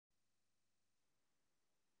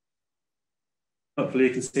Hopefully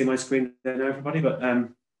you can see my screen there now, everybody. But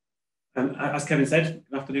as Kevin said,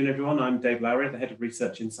 good afternoon, everyone. I'm Dave Lowery, the Head of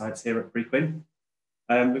Research Insights here at Preqin.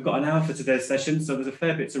 We've got an hour for today's session, so there's a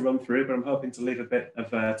fair bit to run through, but I'm hoping to leave a bit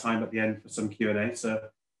of time at the end for some Q&A. So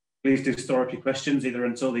please do store up your questions either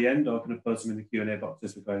until the end or kind of post them in the Q&A box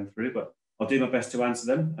as we're going through, but I'll do my best to answer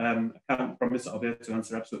them. I can't promise that I'll be able to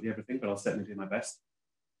answer absolutely everything, but I'll certainly do my best.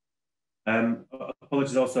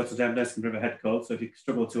 Apologies also to them, there's some bit of a head cold, so if you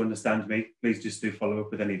struggle to understand me, please just do follow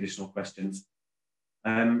up with any additional questions.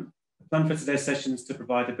 The plan for today's session is to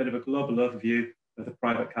provide a bit of a global overview of the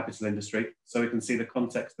private capital industry, so we can see the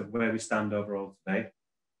context of where we stand overall today.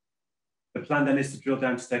 The plan then is to drill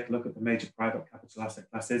down to take a look at the major private capital asset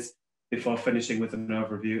classes before finishing with an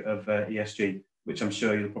overview of ESG, which I'm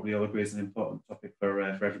sure you'll probably all agree is an important topic for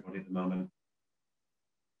everybody at the moment.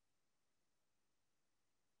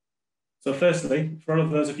 So firstly, for all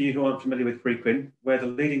of those of you who aren't familiar with Preqin, we're the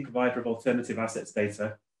leading provider of alternative assets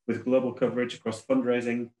data with global coverage across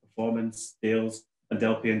fundraising, performance, deals, and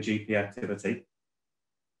LP and GP activity.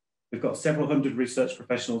 We've got several hundred research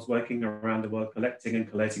professionals working around the world collecting and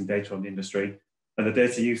collating data on the industry. And the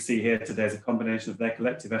data you see here today is a combination of their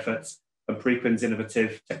collective efforts and Preqin's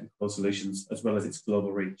innovative technical solutions, as well as its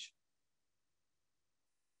global reach.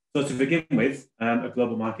 So to begin with, a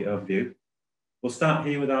global market overview. We'll start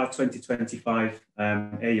here with our 2025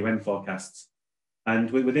 AUM forecasts. And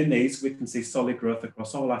within these, we can see solid growth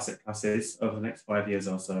across all asset classes over the next 5 years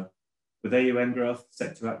or so, with AUM growth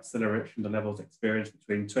set to accelerate from the levels experienced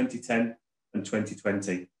between 2010 and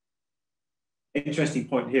 2020. Interesting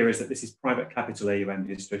point here is that this is private capital AUM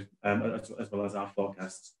history, as well as our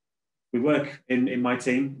forecasts. We work in my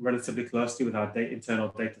team relatively closely with our internal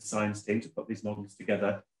data science team to put these models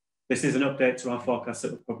together. This is an update to our forecasts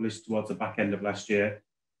that were published towards the back end of last year,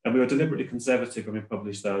 and we were deliberately conservative when we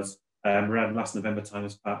published those around last November time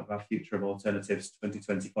as part of our Future of Alternatives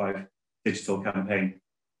 2025 digital campaign.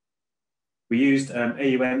 We used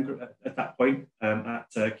AUM at that point at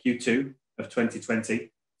Q2 of 2020,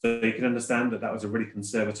 so you can understand that that was a really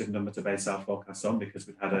conservative number to base our forecasts on because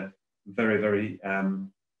we'd had a very, very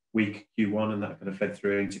weak Q1 and that kind of fed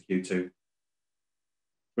through into Q2.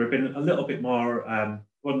 We've been a little bit more, I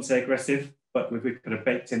wouldn't say aggressive, but we've kind of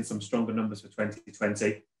baked in some stronger numbers for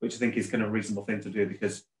 2020, which I think is kind of a reasonable thing to do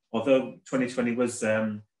because although 2020 was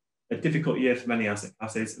a difficult year for many asset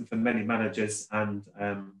classes and for many managers and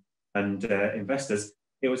investors,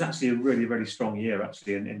 it was actually a really, really strong year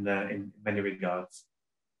actually in many regards.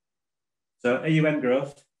 So AUM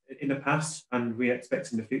growth in the past and we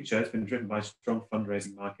expect in the future has been driven by strong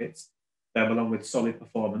fundraising markets, along with solid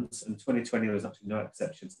performance, and 2020 was actually no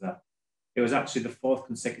exception to that. It was actually the 4th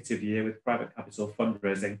consecutive year with private capital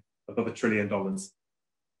fundraising above $1 trillion.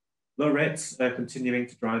 Low rates are continuing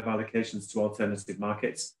to drive allocations to alternative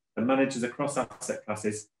markets, and managers across asset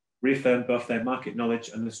classes reaffirmed both their market knowledge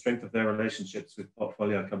and the strength of their relationships with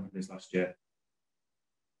portfolio companies last year.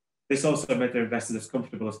 This also made their investors as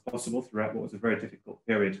comfortable as possible throughout what was a very difficult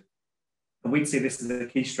period. And we'd see this as a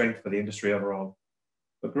key strength for the industry overall.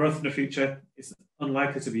 But growth in the future is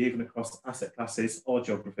unlikely to be even across asset classes or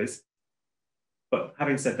geographies. But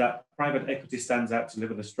having said that, private equity stands out to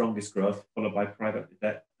deliver the strongest growth, followed by private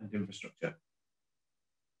debt and infrastructure.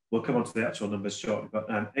 We'll come on to the actual numbers shortly, but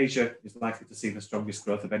Asia is likely to see the strongest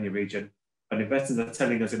growth of any region. And investors are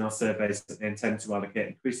telling us in our surveys that they intend to allocate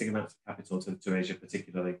increasing amounts of capital to Asia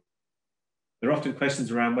particularly. There are often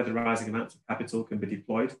questions around whether rising amounts of capital can be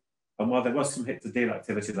deployed. And while there was some hit to deal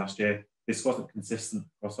activity last year, this wasn't consistent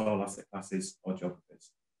across all asset classes or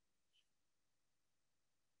geographies.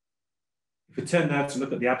 If we turn now to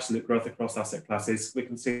look at the absolute growth across asset classes, we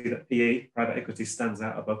can see that PE, private equity, stands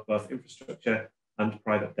out above both infrastructure and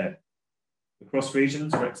private debt. Across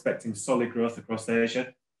regions, we're expecting solid growth across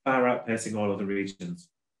Asia, far outpacing all other regions.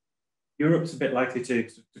 Europe's a bit likely to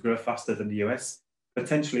grow faster than the US,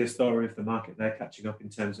 potentially a story of the market there catching up in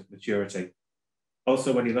terms of maturity.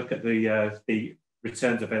 Also, when you look at the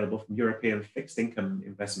returns available from European fixed income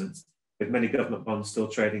investments, with many government bonds still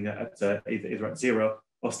trading at either at zero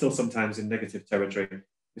or still sometimes in negative territory,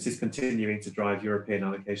 this is continuing to drive European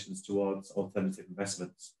allocations towards alternative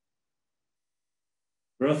investments.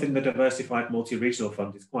 Growth in the diversified multi-regional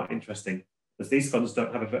fund is quite interesting, as these funds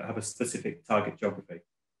don't have a specific target geography,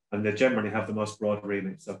 and they generally have the most broad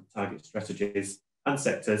remit of target strategies and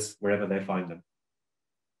sectors wherever they find them.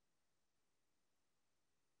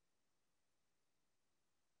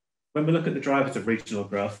 When we look at the drivers of regional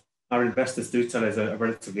growth, our investors do tell us a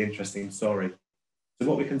relatively interesting story. So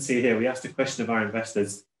what we can see here, we asked a question of our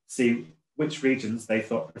investors to see which regions they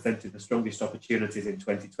thought presented the strongest opportunities in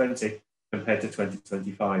 2020 compared to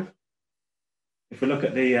 2025. If we look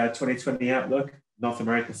at the 2020 outlook, North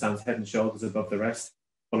America stands head and shoulders above the rest,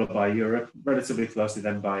 followed by Europe, relatively closely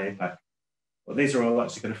then by APAC. But these are all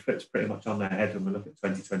actually going to flip pretty much on their head when we look at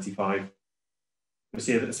 2025. We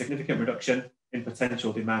see a significant reduction in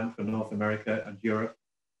potential demand for North America and Europe,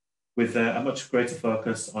 with a much greater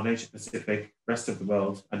focus on Asia Pacific, rest of the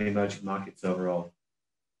world, and emerging markets overall.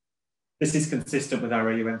 This is consistent with our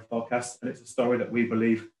AUM forecast, and it's a story that we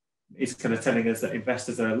believe is kind of telling us that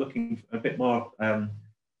investors are looking a bit more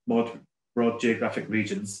broad geographic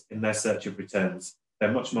regions in their search of returns.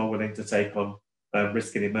 They're much more willing to take on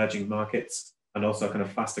risk in emerging markets and also kind of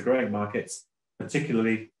faster growing markets,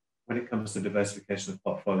 particularly when it comes to diversification of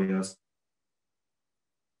portfolios.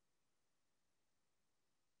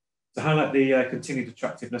 To highlight the continued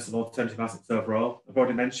attractiveness of alternative assets overall, I've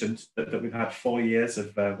already mentioned that we've had 4 years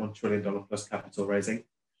of $1 trillion plus capital raising,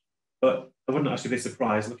 but I wouldn't actually be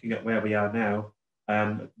surprised looking at where we are now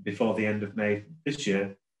before the end of May this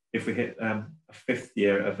year, if we hit a 5th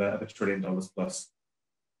year of $1 trillion plus.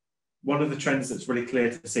 One of the trends that's really clear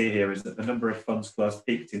to see here is that the number of funds closed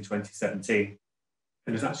peaked in 2017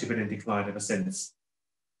 and has actually been in decline ever since.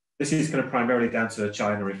 This is kind of primarily down to a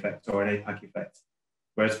China effect or an APAC effect,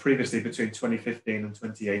 whereas previously between 2015 and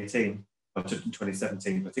 2018, or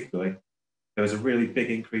 2017 particularly, there was a really big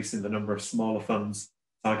increase in the number of smaller funds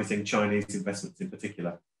targeting Chinese investments in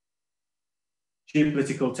particular.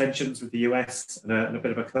 Geopolitical tensions with the US and a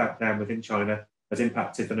bit of a crackdown within China has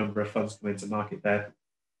impacted the number of funds coming to market there.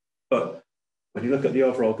 But when you look at the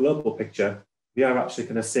overall global picture, we are actually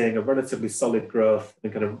kind of seeing a relatively solid growth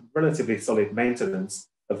and kind of relatively solid maintenance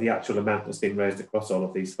of the actual amount that's being raised across all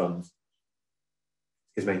of these funds.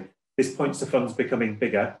 Excuse me. This points to funds becoming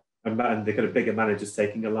bigger and the kind of bigger managers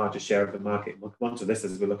taking a larger share of the market. We'll come on to this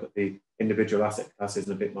as we look at the individual asset classes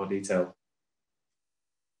in a bit more detail.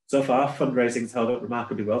 So far, fundraising has held up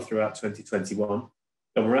remarkably well throughout 2021,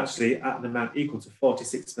 and we're actually at an amount equal to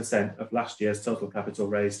 46% of last year's total capital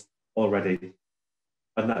raised already.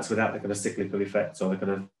 And that's without the kind of cyclical effects or the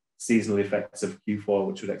kind of seasonal effects of Q4,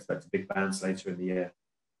 which would expect a big bounce later in the year.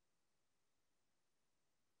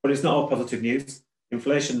 But it's not all positive news.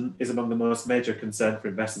 Inflation is among the most major concern for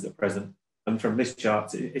investors at present, and from this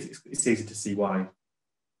chart, it's easy to see why.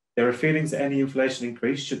 There are feelings that any inflation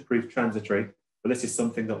increase should prove transitory, but this is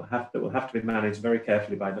something that will have to be managed very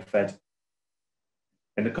carefully by the Fed.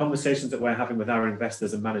 In the conversations that we're having with our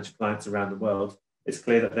investors and manager clients around the world, it's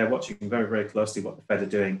clear that they're watching very, very closely what the Fed are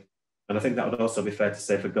doing. And I think that would also be fair to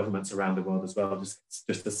say for governments around the world as well,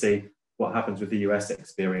 just to see what happens with the US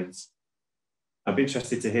experience. I'd be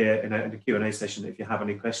interested to hear in a Q&A session if you have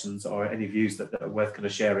any questions or any views that are worth kind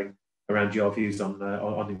of sharing around your views on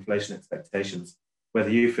inflation expectations, whether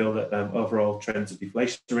you feel that overall trends are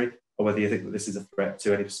deflationary or whether you think that this is a threat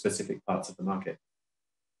to any specific parts of the market.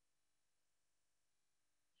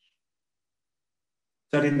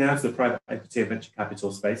 Turning now to the private equity and venture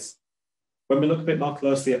capital space. When we look a bit more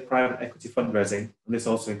closely at private equity fundraising, and this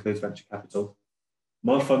also includes venture capital,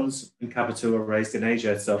 more funds and capital were raised in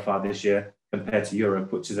Asia so far this year compared to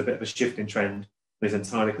Europe, which is a bit of a shift in trend and is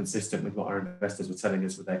entirely consistent with what our investors were telling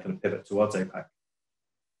us with their kind of pivot towards APAC.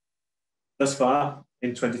 Thus far, in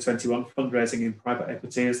 2021, fundraising in private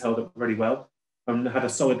equity has held up really well and had a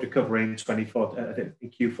solid recovery in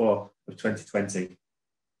Q4 of 2020.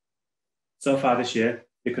 So far this year,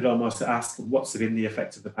 you could almost ask what's been the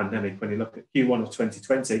effect of the pandemic when you look at Q1 of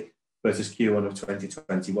 2020 versus Q1 of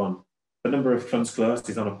 2021. The number of funds closed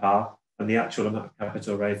is on a par, and the actual amount of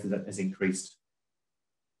capital raised has increased.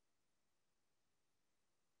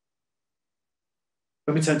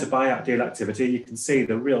 When we turn to buyout deal activity, you can see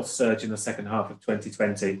the real surge in the second half of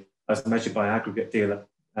 2020 as measured by aggregate deal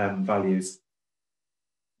values.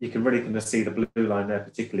 You can really kind of see the blue line there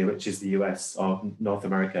particularly, which is the US or North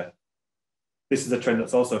America. This is a trend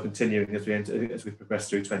that's also continuing as we progress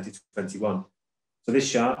through 2021. So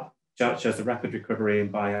this chart shows the rapid recovery in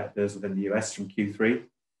buyout deals within the US from Q3.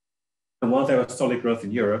 And while there was solid growth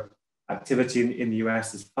in Europe, activity in the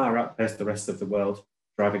US has far outpaced the rest of the world,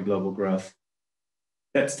 driving global growth.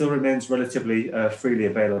 Debt still remains relatively freely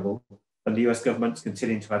available, and the US government's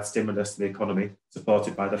continuing to add stimulus to the economy,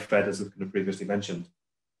 supported by the Fed, as we've kind of previously mentioned.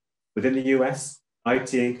 Within the US,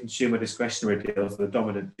 IT and consumer discretionary deals are the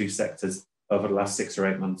dominant two sectors over the last 6 or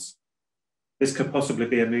 8 months. This could possibly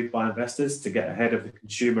be a move by investors to get ahead of the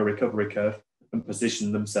consumer recovery curve and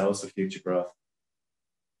position themselves for future growth.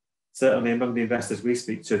 Certainly among the investors we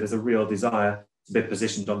speak to, there's a real desire to be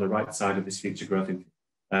positioned on the right side of this future growth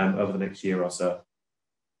over the next year or so.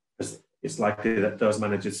 Because it's likely that those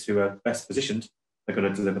managers who are best positioned are going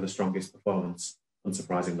to deliver the strongest performance,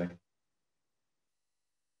 unsurprisingly.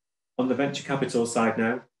 On the venture capital side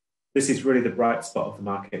now, this is really the bright spot of the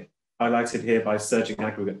market. highlighted here by surging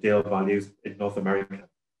aggregate deal values in North America.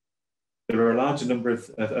 There are a larger number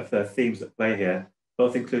of themes at play here,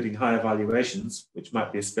 both including higher valuations, which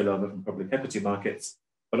might be a spillover from public equity markets,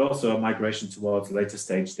 but also a migration towards later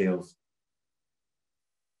stage deals.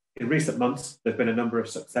 In recent months, there have been a number of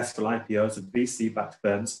successful IPOs of VC-backed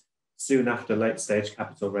firms soon after late-stage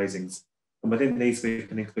capital raisings. And within these, we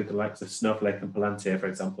can include the likes of Snowflake and Palantir, for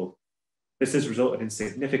example. This has resulted in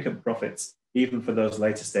significant profits, even for those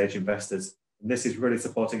later-stage investors. And this is really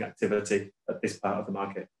supporting activity at this part of the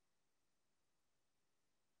market.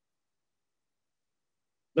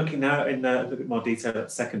 Looking now in a little bit more detail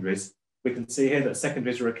at secondaries, we can see here that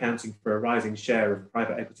secondaries are accounting for a rising share of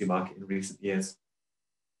private equity market in recent years.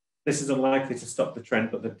 This is unlikely to stop the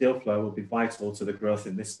trend, but the deal flow will be vital to the growth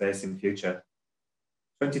in this space in future.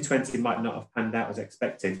 2020 might not have panned out as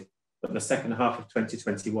expected, but in the second half of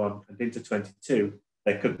 2021 and into 2022,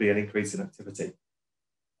 there could be an increase in activity.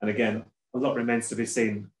 And again, a lot remains to be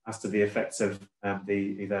seen as to the effects of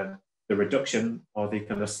either the reduction or the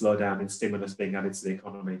kind of slowdown in stimulus being added to the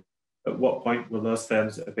economy. At what point will those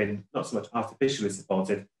firms that have been not so much artificially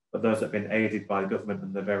supported, but those that have been aided by government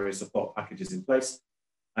and the various support packages in place,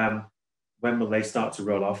 when will they start to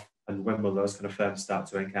roll off, and when will those kind of firms start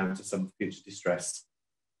to encounter some future distress?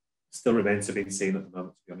 Still remains to be seen at the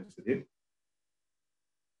moment, to be honest with you.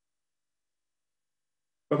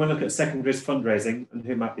 When we look at secondaries fundraising and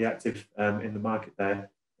who might be active in the market there,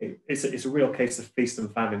 it's a real case of feast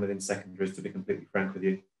and famine within secondaries, to be completely frank with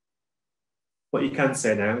you. What you can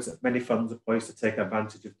say now is that many funds are poised to take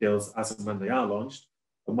advantage of deals as and when they are launched,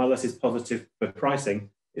 and while this is positive for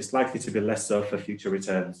pricing, it's likely to be less so for future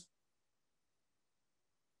returns.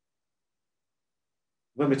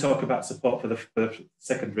 When we talk about support for the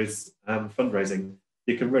secondaries fundraising,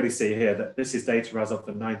 you can really see here that this is data as of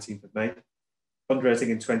the 19th of May. Fundraising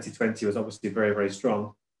in 2020 was obviously very, very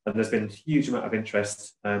strong, and there's been a huge amount of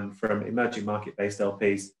interest from emerging market-based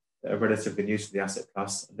LPs that are relatively new to the asset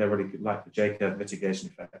class, and they're really like the J-curve mitigation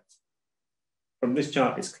effect. From this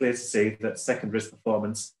chart, it's clear to see that secondaries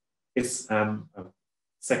performance is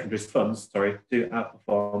secondaries funds, do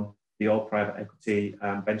outperform the all private equity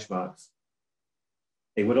benchmarks.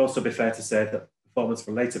 It would also be fair to say that performance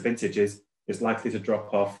for later vintages is likely to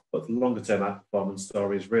drop off, but the longer term outperformance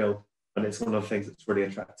story is real, and it's one of the things that's really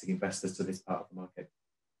attracting investors to this part of the market.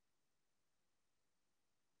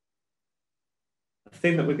 A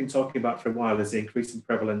theme that we've been talking about for a while is the increasing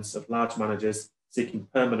prevalence of large managers seeking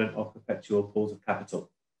permanent or perpetual pools of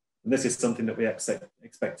capital. And this is something that we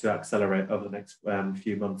expect to accelerate over the next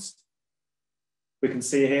few months. We can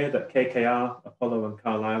see here that KKR, Apollo, and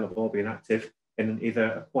Carlyle have all been active in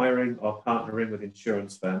either acquiring or partnering with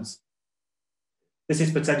insurance firms. This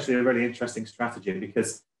is potentially a really interesting strategy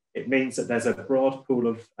because it means that there's a broad pool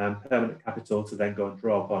of permanent capital to then go and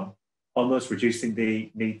draw upon, almost reducing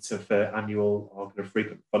the need for annual or kind of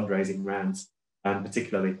frequent fundraising rounds,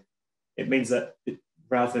 particularly. It means that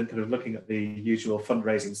rather than kind of looking at the usual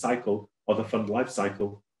fundraising cycle or the fund life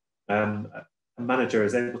cycle, a manager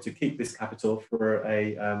is able to keep this capital for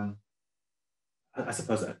I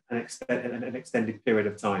suppose, an extended period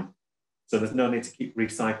of time. So there's no need to keep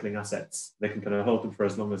recycling assets. They can kind of hold them for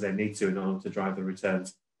as long as they need to in order to drive the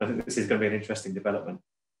returns. I think this is going to be an interesting development.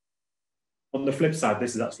 On the flip side,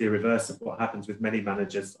 this is actually a reverse of what happens with many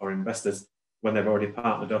managers or investors when they've already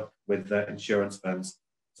partnered up with insurance firms.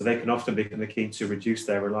 So they can often be kind of keen to reduce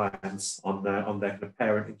their reliance on their kind of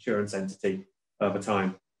parent insurance entity over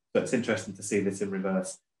time. So it's interesting to see this in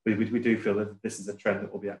reverse. We do feel that this is a trend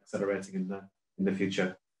that will be accelerating in the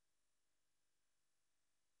future.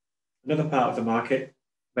 Another part of the market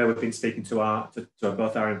where we've been speaking to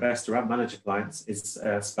both our investor and manager clients is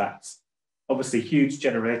SPACs. Obviously, huge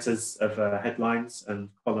generators of headlines and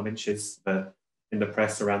column inches in the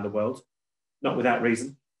press around the world, not without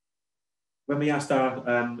reason. When we asked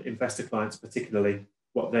our investor clients particularly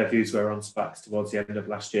what their views were on SPACs towards the end of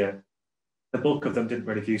last year, the bulk of them didn't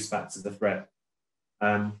really view SPACs as a threat.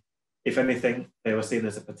 If anything, they were seen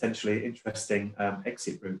as a potentially interesting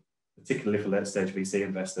exit route, particularly for late-stage VC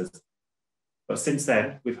investors. But since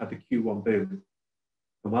then, we've had the Q1 boom.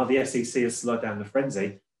 And while the SEC has slowed down the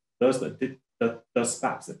frenzy, those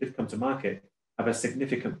SPACs that did come to market have a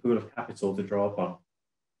significant pool of capital to draw upon.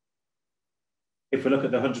 If we look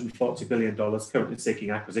at the $140 billion currently seeking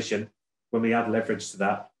acquisition, when we add leverage to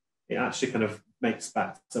that, it actually kind of makes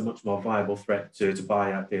SPACs a much more viable threat to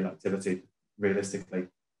buyout deal activity, realistically.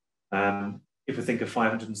 If we think of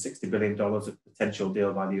 $560 billion of potential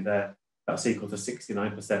deal value there, that's equal to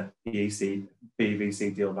 69%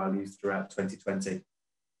 PVC deal values throughout 2020.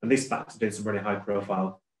 And these SPACs have been some really high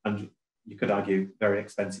profile and you could argue very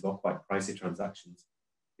expensive or quite pricey transactions.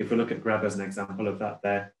 If we look at Grab as an example of that,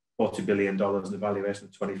 they're $40 billion and a valuation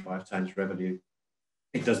of 25 times revenue.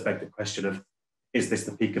 It does beg the question of, is this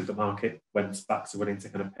the peak of the market when SPACs are willing to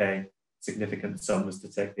kind of pay significant sums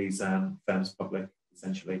to take these firms public,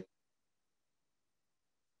 essentially?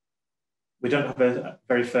 We don't have a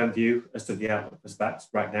very firm view as to the outlook for SPACs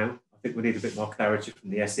right now. I think we need a bit more clarity from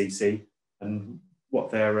the SEC and what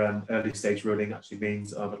their early stage ruling actually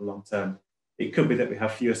means over the long term. It could be that we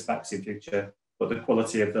have fewer SPACs in future, but the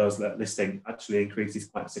quality of those listing actually increases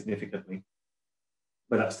quite significantly.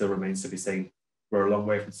 But that still remains to be seen. We're a long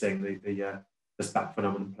way from seeing the SPAC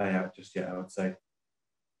phenomenon play out just yet, I would say.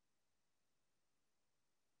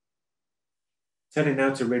 Turning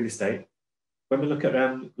now to real estate. When we look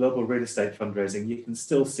at global real estate fundraising, you can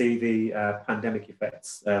still see the pandemic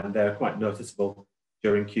effects. They're quite noticeable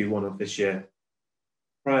during Q1 of this year.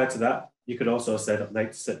 Prior to that, you could also say that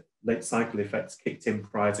late cycle effects kicked in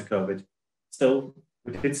prior to COVID. Still,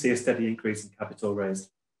 we did see a steady increase in capital raised.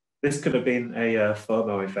 This could have been a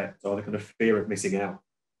FOMO effect, or the kind of fear of missing out.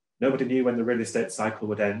 Nobody knew when the real estate cycle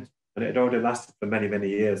would end, and it had already lasted for many, many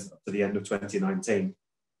years up to the end of 2019.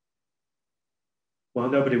 While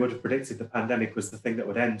nobody would have predicted the pandemic was the thing that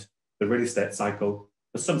would end the real estate cycle,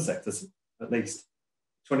 for some sectors at least,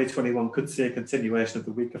 2021 could see a continuation of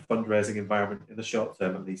the weaker fundraising environment in the short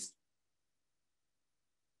term at least.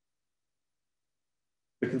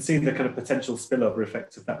 We can see the kind of potential spillover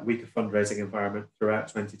effect of that weaker fundraising environment throughout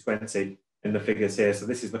 2020 in the figures here. So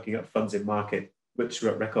this is looking at funds in market, which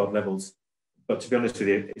are at record levels. But to be honest with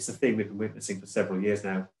you, it's a theme we've been witnessing for several years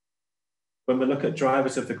now. When we look at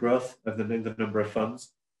drivers of the growth of the number of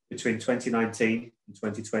funds, between 2019 and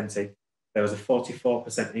 2020, there was a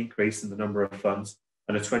 44% increase in the number of funds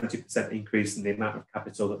and a 20% increase in the amount of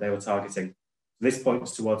capital that they were targeting. This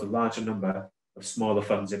points towards a larger number of smaller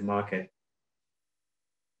funds in market.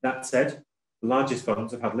 That said, the largest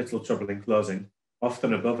funds have had little trouble in closing,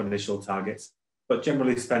 often above initial targets, but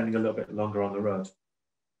generally spending a little bit longer on the road.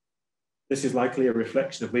 This is likely a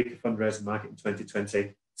reflection of weaker fundraising market in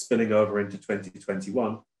 2020 spilling over into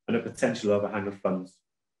 2021 and a potential overhang of funds.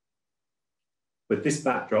 With this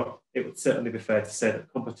backdrop, it would certainly be fair to say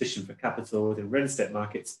that competition for capital within real estate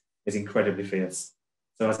markets is incredibly fierce.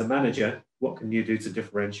 So as a manager, what can you do to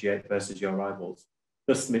differentiate versus your rivals?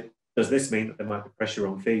 Does this mean that there might be pressure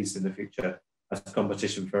on fees in the future as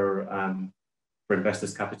competition for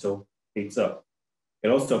investors' capital heats up? It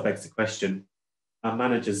also begs the question, are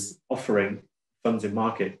managers offering funds in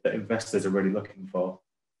market that investors are really looking for?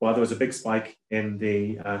 While there was a big spike in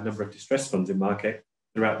the number of distressed funds in market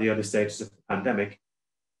throughout the early stages of the pandemic,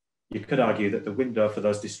 you could argue that the window for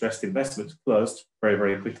those distressed investments closed very,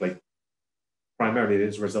 very quickly, primarily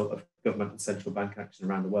as a result of government and central bank action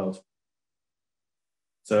around the world.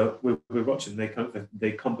 So we're watching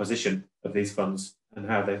the composition of these funds and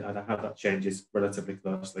how that changes relatively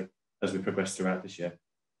closely as we progress throughout this year.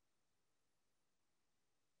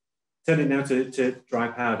 Turning now to dry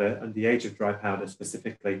powder and the age of dry powder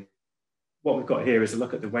specifically, what we've got here is a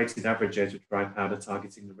look at the weighted average age of dry powder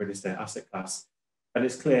targeting the real estate asset class. And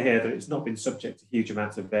it's clear here that it's not been subject to huge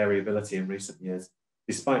amounts of variability in recent years,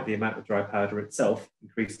 despite the amount of dry powder itself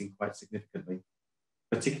increasing quite significantly,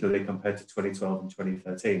 particularly compared to 2012 and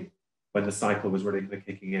 2013, when the cycle was really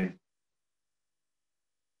kicking in.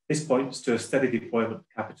 This points to a steady deployment of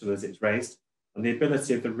capital as it's raised, and the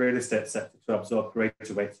ability of the real estate sector to absorb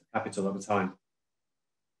greater weights of capital over time.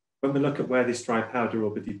 When we look at where this dry powder will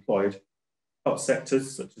be deployed, top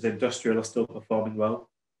sectors such as industrial are still performing well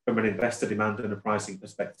from an investor demand and a pricing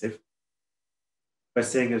perspective. We're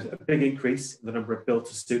seeing a big increase in the number of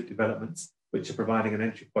build-to-suit developments, which are providing an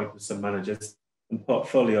entry point for some managers, and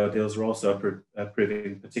portfolio deals are also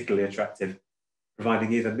proving particularly attractive,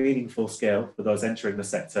 providing either meaningful scale for those entering the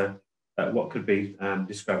sector at what could be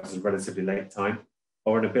described as a relatively late time,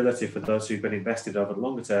 or an ability for those who've been invested over the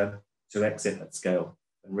longer term to exit at scale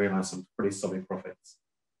and realise some pretty solid profits.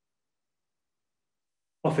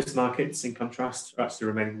 Office markets, in contrast, are actually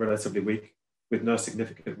remaining relatively weak, with no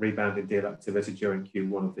significant rebound in deal activity during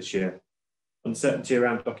Q1 of this year. Uncertainty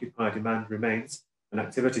around occupier demand remains, and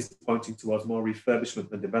activities pointing towards more refurbishment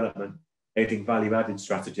than development, aiding value-added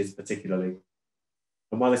strategies particularly.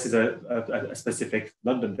 And while this is a specific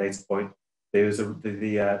London data point, there was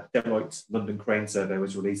the Deloitte London Crane Survey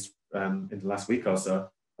was released in the last week or so,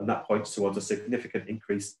 and that points towards a significant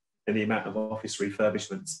increase in the amount of office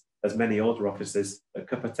refurbishments, as many older offices that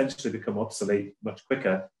could potentially become obsolete much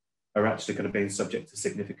quicker are actually going to be subject to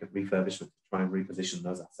significant refurbishment to try and reposition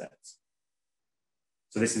those assets.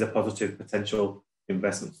 So this is a positive potential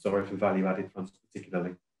investment story for value-added funds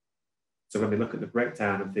particularly. So when we look at the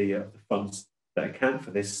breakdown of the funds that account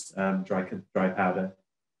for this dry powder,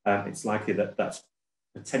 it's likely that that's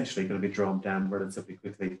potentially going to be drawn down relatively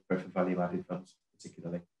quickly for value-added funds,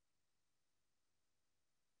 particularly.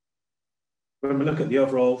 When we look at the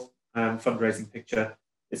overall fundraising picture,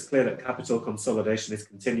 it's clear that capital consolidation is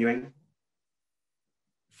continuing.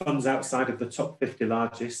 Funds outside of the top 50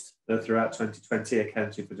 largest throughout 2020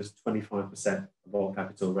 accounted for just 25% of all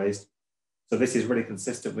capital raised. So this is really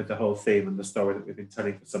consistent with the whole theme and the story that we've been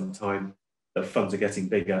telling for some time, that funds are getting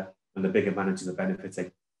bigger and the bigger managers are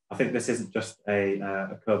benefiting. I think this isn't just a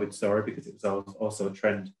COVID story, because it was also a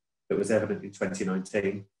trend that was evident in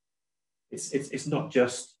 2019. It's not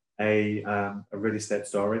just a real estate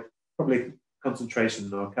story. Probably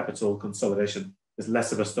concentration or capital consolidation is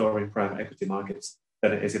less of a story in private equity markets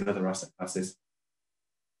than it is in other asset classes.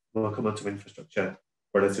 We'll come on to infrastructure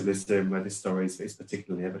relatively soon, where this story is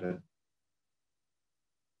particularly evident.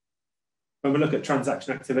 When we look at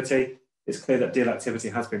transaction activity, it's clear that deal activity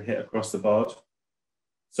has been hit across the board.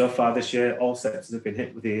 So far this year, all sectors have been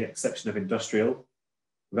hit with the exception of industrial.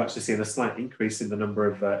 We've actually seen a slight increase in the number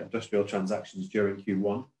of industrial transactions during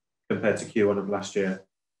Q1 compared to Q1 of last year.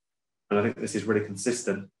 And I think this is really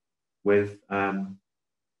consistent with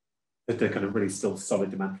the kind of really still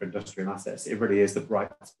solid demand for industrial assets. It really is the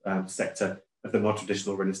bright sector of the more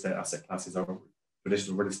traditional real estate asset classes, or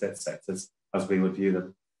traditional real estate sectors, as we would view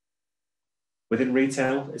them. Within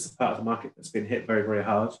retail, it's a part of the market that's been hit very, very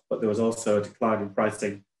hard, but there was also a decline in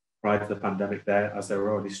pricing prior to the pandemic there, as there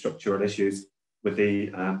were already structural issues with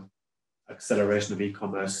the acceleration of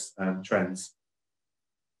e-commerce trends.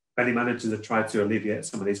 Many managers have tried to alleviate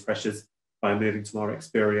some of these pressures by moving to more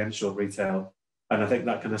experiential retail. And I think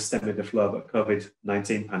that kind of stemmed the flow, but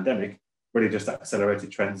COVID-19 pandemic really just accelerated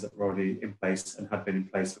trends that were already in place and had been in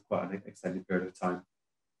place for quite an extended period of time.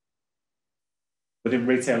 Within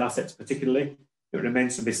retail assets particularly, it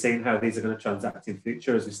remains to be seen how these are going to transact in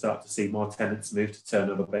future as we start to see more tenants move to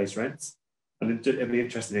turnover-based rents. And it'll be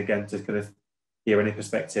interesting again to kind of hear any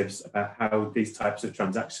perspectives about how these types of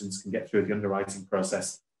transactions can get through the underwriting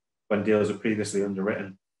process when deals are previously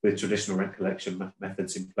underwritten with traditional rent collection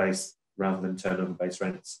methods in place rather than turnover-based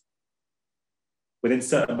rents. Within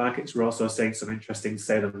certain markets, we're also seeing some interesting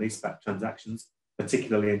sale and leaseback transactions,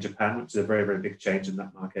 particularly in Japan, which is a very, very big change in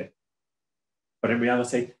that market. But in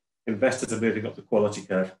reality, investors are moving up the quality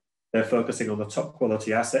curve. They're focusing on the top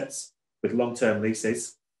quality assets with long-term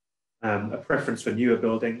leases, a preference for newer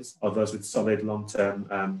buildings or those with solid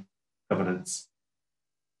long-term covenants.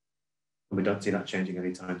 And we don't see that changing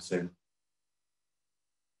anytime soon.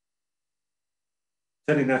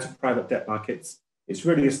 Turning now to private debt markets, it's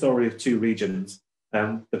really a story of two regions.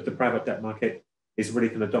 The private debt market is really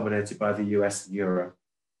kind of dominated by the US and Europe,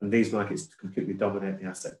 and these markets completely dominate the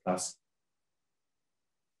asset class.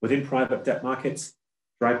 Within private debt markets,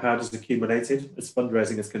 dry powder has accumulated as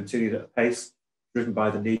fundraising has continued at a pace driven by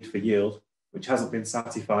the need for yield, which hasn't been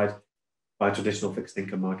satisfied by traditional fixed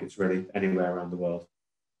income markets really anywhere around the world.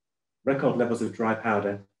 Record levels of dry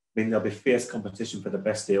powder mean there'll be fierce competition for the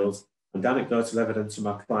best deals, and anecdotal evidence from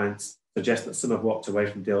our clients suggests that some have walked away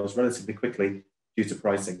from deals relatively quickly due to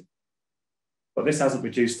pricing. But this hasn't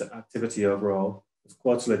reduced activity overall, as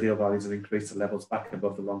quarterly deal values have increased to levels back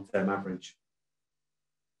above the long-term average.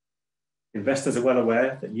 Investors are well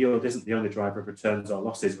aware that yield isn't the only driver of returns or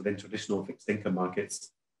losses within traditional fixed income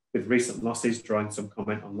markets, with recent losses drawing some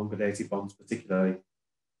comment on longer dated bonds particularly.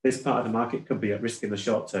 This part of the market could be at risk in the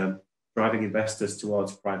short term, driving investors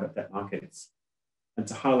towards private debt markets. And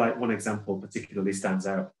to highlight one example particularly stands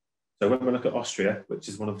out. So when we look at Austria, which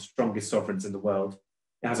is one of the strongest sovereigns in the world,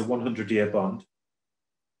 it has a 100-year bond,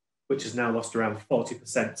 which has now lost around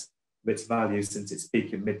 40% of its value since its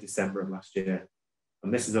peak in mid-December of last year.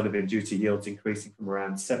 And this has only been due to yields increasing from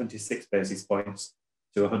around 76 basis points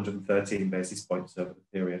to 113 basis points over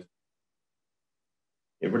the period.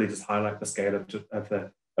 It really does highlight the scale of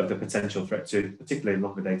the potential threat to particularly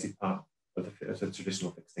longer dated part of the traditional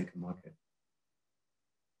fixed income market.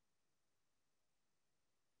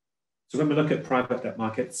 So when we look at private debt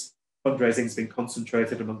markets, fundraising has been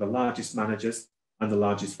concentrated among the largest managers and the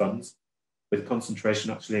largest funds, with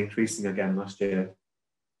concentration actually increasing again last year.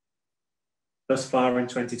 Thus far in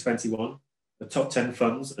 2021, the top 10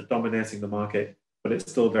 funds are dominating the market, but it's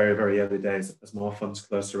still very, very early days. As more funds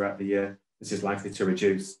close throughout the year, this is likely to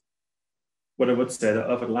reduce. What I would say that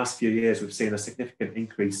over the last few years, we've seen a significant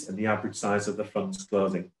increase in the average size of the funds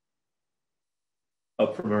closing,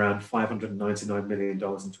 up from around $599 million in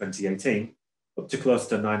 2018, up to close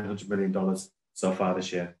to $900 million so far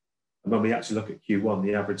this year. And when we actually look at Q1,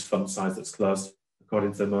 the average fund size that's closed,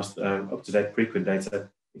 according to the most up-to-date Preqin data,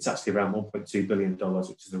 it's actually around $1.2 billion,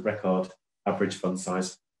 which is a record average fund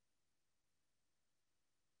size.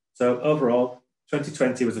 So overall,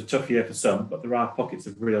 2020 was a tough year for some, but there are pockets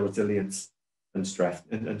of real resilience and strength,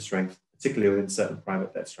 particularly within certain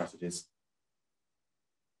private debt strategies.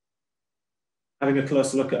 Having a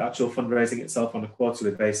closer look at actual fundraising itself on a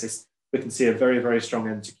quarterly basis, we can see a very, very strong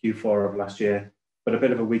end to Q4 of last year, but a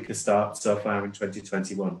bit of a weaker start so far in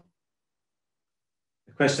 2021.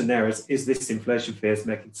 The question there is this inflation fears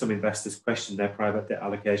making some investors question their private debt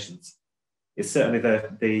allocations? It's certainly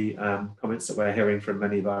the comments that we're hearing from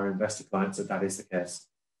many of our investor clients that is the case.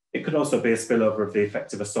 It could also be a spillover of the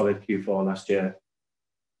effect of a solid Q4 last year.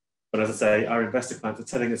 But as I say, our investor clients are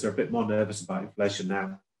telling us they're a bit more nervous about inflation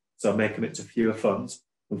now, so may commit to fewer funds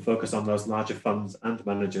and focus on those larger funds and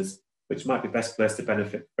managers, which might be best placed to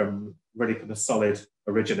benefit from really kind of solid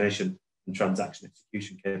origination and transaction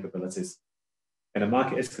execution capabilities. In a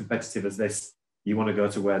market as competitive as this, you want to go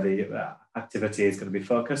to where the activity is going to be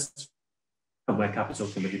focused and where capital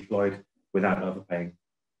can be deployed without overpaying.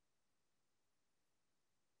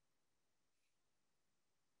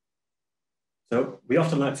 So we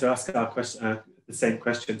often like to ask the same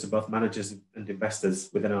question to both managers and investors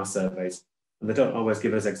within our surveys, and they don't always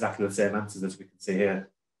give us exactly the same answers as we can see here.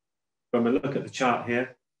 When we look at the chart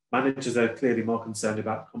here, managers are clearly more concerned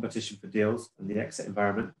about competition for deals and the exit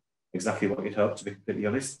environment, exactly what you'd hope, to be completely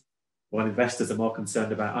honest, while investors are more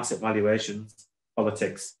concerned about asset valuations,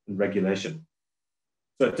 politics, and regulation.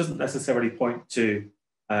 So it doesn't necessarily point to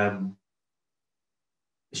a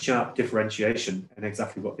sharp differentiation in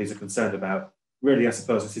exactly what these are concerned about. Really, I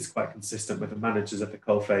suppose this is quite consistent with the managers at the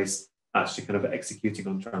coalface actually kind of executing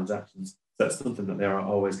on transactions. So it's something that they are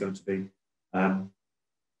always going to be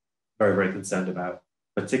very, very concerned about,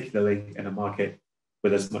 particularly in a market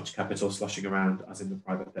with as much capital sloshing around as in the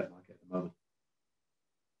private debt market at the moment.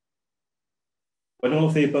 When all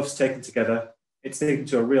of the above's taken together, it's leading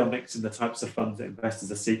to a real mix in the types of funds that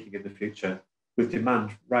investors are seeking in the future, with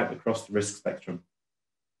demand right across the risk spectrum.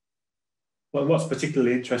 Well, what's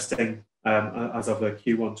particularly interesting as of the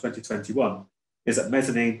Q1 2021 is that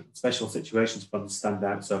mezzanine and special situations funds stand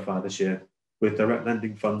out so far this year, with direct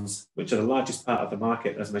lending funds, which are the largest part of the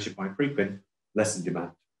market as measured by Preqin, less in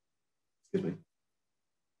demand. Excuse me.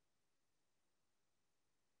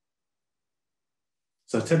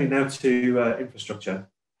 So turning now to infrastructure.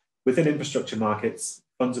 Within infrastructure markets,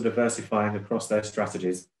 funds are diversifying across their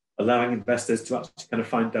strategies, allowing investors to actually kind of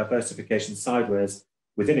find diversification sideways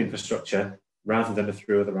within infrastructure rather than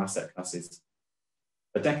through other asset classes.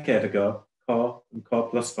 A decade ago, core and core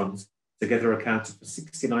plus funds together accounted for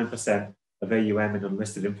 69% of AUM in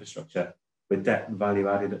unlisted infrastructure, with debt and value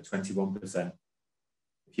added at 21%.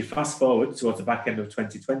 If you fast forward towards the back end of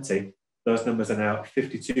 2020, those numbers are now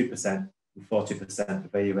 52% and 40%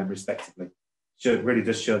 of AUM respectively. So it really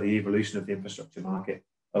does show the evolution of the infrastructure market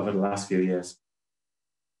over the last few years.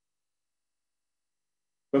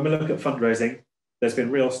 When we look at fundraising, there's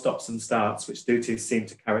been real stops and starts, which do seem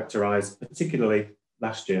to characterise particularly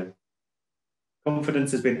last year.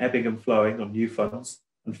 Confidence has been ebbing and flowing on new funds,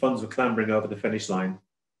 and funds were clambering over the finish line.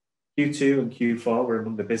 Q2 and Q4 were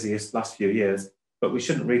among the busiest last few years, but we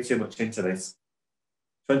shouldn't read too much into this.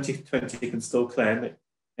 2020 can still claim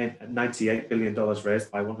 $98 billion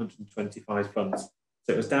raised by 125 funds.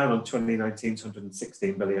 So it was down on 2019's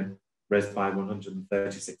 $116 billion raised by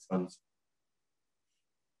 136 funds.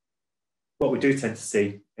 What we do tend to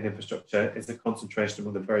see in infrastructure is a concentration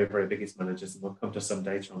among the very, very biggest managers, and we'll come to some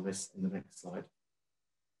data on this in the next slide.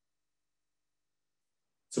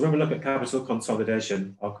 So when we look at capital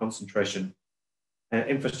consolidation or concentration,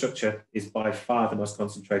 infrastructure is by far the most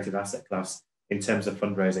concentrated asset class in terms of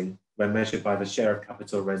fundraising, when measured by the share of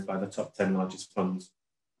capital raised by the top 10 largest funds.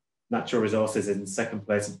 Natural resources is in second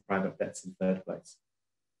place and private debt's in third place.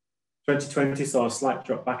 2020 saw a slight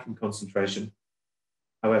drop back in concentration,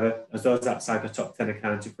 however, as those outside the top 10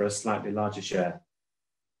 accounted for a slightly larger share.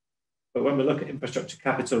 But when we look at infrastructure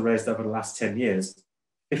capital raised over the last 10 years,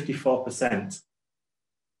 54%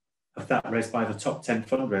 of that raised by the top 10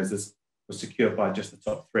 fundraisers was secured by just the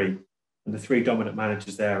top three. And the three dominant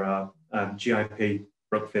managers there are GIP,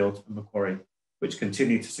 Brookfield and Macquarie, which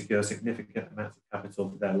continue to secure significant amounts of capital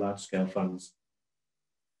for their large-scale funds.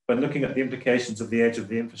 When looking at the implications of the age of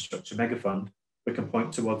the infrastructure megafund, we can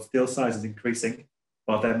point towards deal sizes increasing,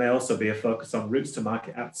 while there may also be a focus on routes to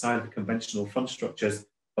market outside of the conventional fund structures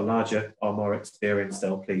for larger or more experienced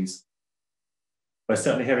LPs. We're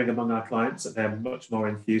certainly hearing among our clients that they're much more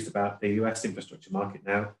enthused about the US infrastructure market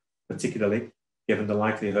now, particularly given the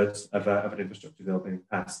likelihood of an infrastructure bill being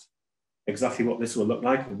passed. Exactly what this will look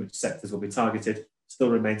like and which sectors will be targeted still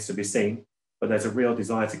remains to be seen, but there's a real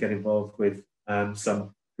desire to get involved with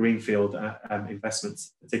some greenfield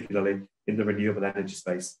investments, particularly in the renewable energy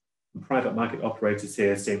space. And private market operators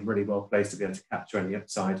here seem really well placed to be able to capture any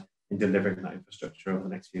upside in delivering that infrastructure over the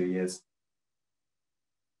next few years.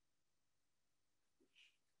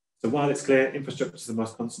 So while it's clear infrastructure is the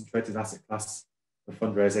most concentrated asset class for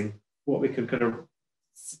fundraising, what we can kind of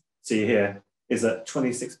see here is that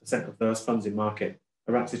 26% of those funds in market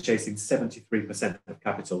are actually chasing 73% of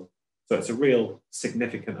capital. So it's a real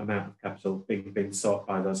significant amount of capital being sought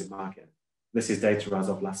by those in market. This is data as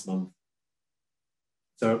of last month.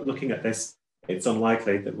 So looking at this, it's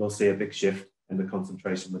unlikely that we'll see a big shift in the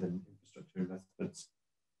concentration within infrastructure investments.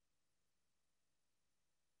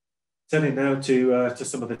 Turning now to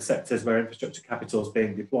some of the sectors where infrastructure capital is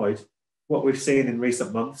being deployed, what we've seen in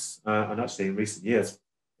recent months, and actually in recent years,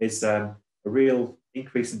 is a real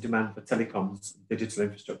increase in demand for telecoms and digital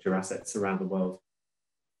infrastructure assets around the world.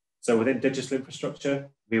 So within digital infrastructure,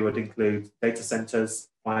 we would include data centers,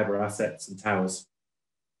 fiber assets, and towers.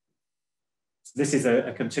 So this is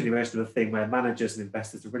a continuation of the thing where managers and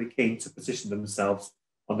investors are really keen to position themselves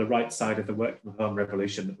on the right side of the work from home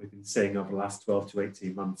revolution that we've been seeing over the last 12 to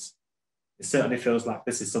 18 months. It certainly feels like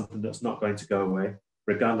this is something that's not going to go away,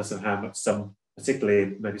 regardless of how much some,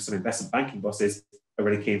 particularly maybe some investment banking bosses, are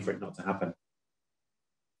really keen for it not to happen.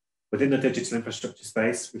 Within the digital infrastructure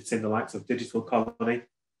space, we've seen the likes of Digital Colony,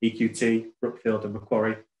 EQT, Brookfield, and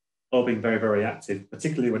Macquarie all being very, very active,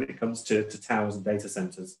 particularly when it comes to towers and data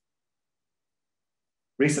centers.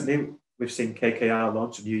 Recently, we've seen KKR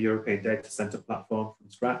launch a new European data center platform from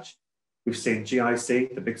scratch. We've seen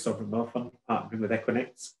GIC, the big sovereign wealth fund, partnering with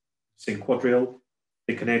Equinix. We've seen Quadrille,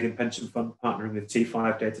 the Canadian pension fund, partnering with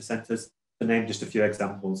T5 data centers, to name just a few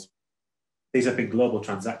examples. These have been global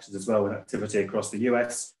transactions as well, with activity across the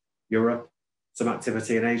US, Europe, some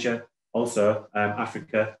activity in Asia, also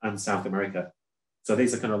Africa and South America. So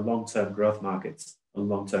these are kind of long-term growth markets and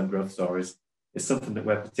long-term growth stories. It's something that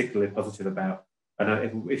we're particularly positive about.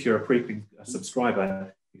 And if you're a Preqin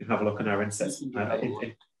subscriber, you can have a look on our Insights on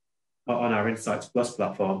our Insights Plus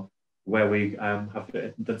platform, where we have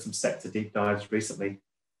done some sector deep dives recently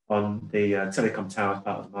on the telecom towers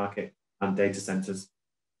part of the market and data centers.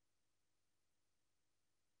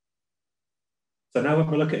 So now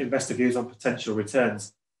when we look at investor views on potential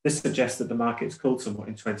returns, this suggests that the market's cooled somewhat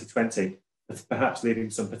in 2020, but perhaps leaving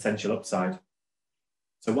some potential upside.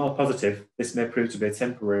 So while positive, this may prove to be a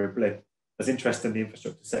temporary blip as interest in the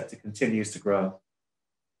infrastructure sector continues to grow.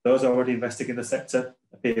 Those already investing in the sector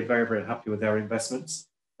appear very, very happy with their investments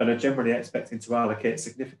and are generally expecting to allocate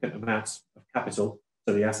significant amounts of capital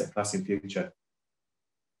to the asset class in future.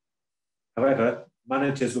 However,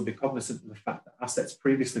 managers will be cognizant of the fact that assets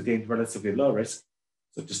previously deemed relatively low risk,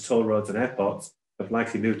 such as toll roads and airports, have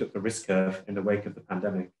likely moved up the risk curve in the wake of the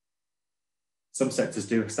pandemic. Some sectors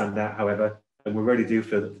do stand out, however, and we really do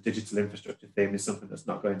feel that the digital infrastructure theme is something that's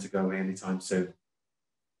not going to go away anytime soon.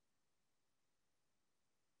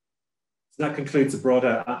 So that concludes a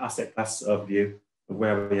broader asset class overview of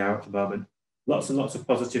where we are at the moment. Lots and lots of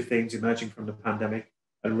positive themes emerging from the pandemic,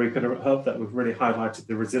 and we can hope that we've really highlighted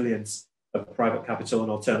the resilience of private capital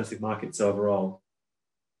and alternative markets overall.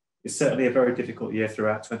 It's certainly a very difficult year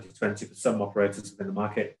throughout 2020 for some operators within the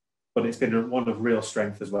market, but it's been one of real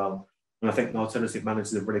strength as well. And I think the alternative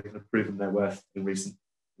managers have really kind of proven their worth in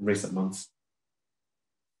recent months.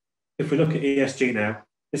 If we look at ESG now,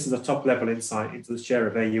 this is a top level insight into the share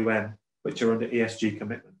of AUM which are under ESG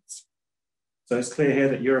commitments. So it's clear here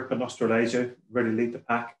that Europe and Australasia really lead the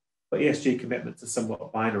pack, but ESG commitments are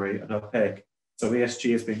somewhat binary and opaque. So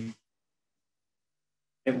ESG has been,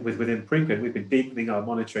 within Preqin, we've been deepening our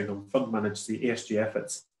monitoring on fund managers' ESG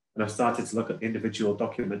efforts and have started to look at the individual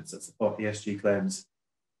documents that support ESG claims.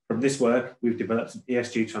 From this work, we've developed an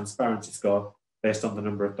ESG transparency score based on the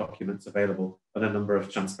number of documents available and a number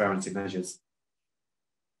of transparency measures.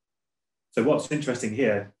 So what's interesting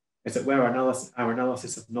here is that where our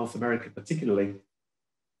analysis of North America particularly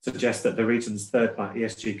suggests that the region's third-party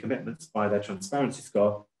ESG commitments by their transparency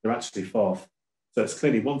score, they're actually fourth. So it's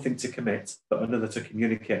clearly one thing to commit, but another to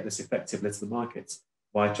communicate this effectively to the markets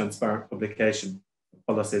via transparent publication of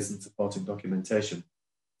policies and supporting documentation.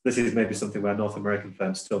 This is maybe something where North American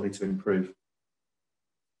firms still need to improve.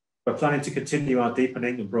 We're planning to continue our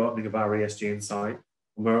deepening and broadening of our ESG insight,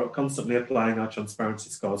 and we're constantly applying our transparency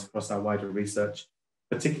scores across our wider research,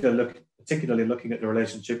 particularly looking at the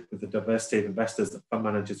relationship with the diversity of investors that fund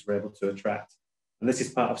managers are able to attract. And this is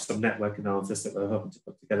part of some network analysis that we're hoping to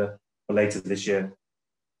put together for later this year.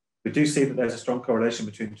 We do see that there's a strong correlation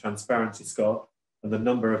between the transparency score and the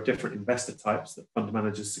number of different investor types that fund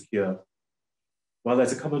managers secure. While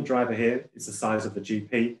there's a common driver here, it's the size of the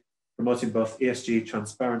GP. Promoting both ESG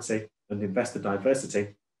transparency and investor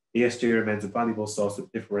diversity, ESG remains a valuable source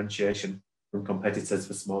of differentiation from competitors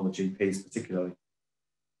for smaller GPs particularly.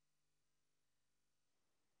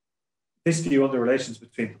 This view on the relations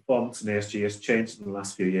between performance and ESG has changed in the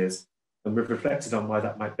last few years, and we've reflected on why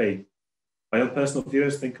that might be. My own personal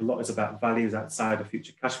viewers think a lot is about values outside of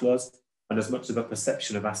future cash flows and as much of a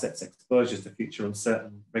perception of assets' exposures to future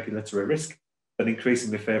uncertain regulatory risk than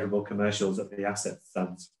increasingly favourable commercials at the asset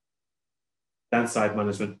stands. Downside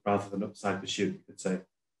management rather than upside pursuit, you could say.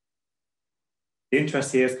 The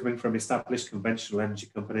interest here is coming from established conventional energy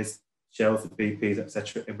companies, Shells, BPs,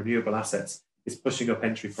 etc., in renewable assets, is pushing up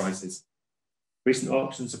entry prices. Recent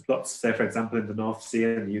auctions of plots, say for example in the North Sea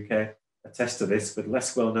and the UK, attest to this, with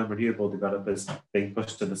less well-known renewable developers being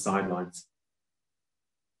pushed to the sidelines.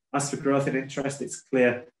 As for growth in interest, it's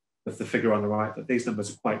clear with the figure on the right that these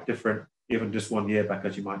numbers are quite different, even just 1 year back,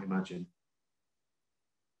 as you might imagine.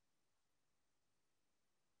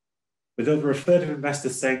 With over a third of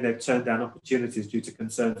investors saying they've turned down opportunities due to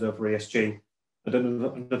concerns over ESG, and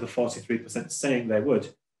another 43% saying they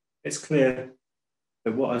would, it's clear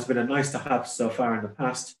that what has been a nice to have so far in the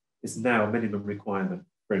past is now a minimum requirement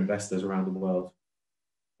for investors around the world.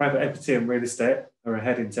 Private equity and real estate are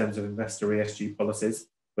ahead in terms of investor ESG policies,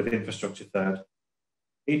 with infrastructure third.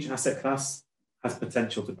 Each asset class has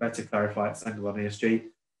potential to better clarify its angle on ESG,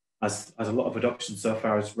 as a lot of adoption so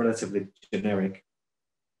far is relatively generic.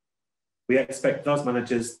 We expect those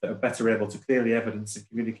managers that are better able to clearly evidence and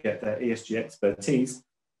communicate their ESG expertise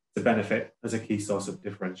to benefit as a key source of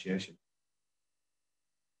differentiation.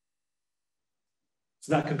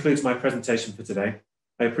 So that concludes my presentation for today.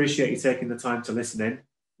 I appreciate you taking the time to listen in.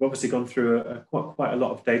 We've obviously gone through quite a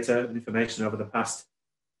lot of data and information over the past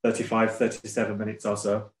 35, 37 minutes or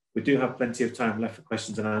so. We do have plenty of time left for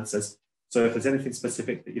questions and answers. So if there's anything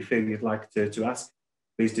specific that you feel you'd like to ask,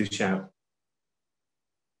 please do shout.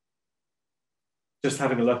 Just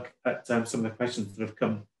having a look at some of the questions that have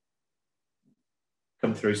come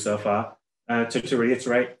through so far. To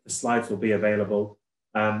reiterate, the slides will be available.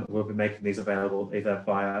 We'll be making these available either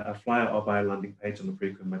via a flyer or via a landing page on the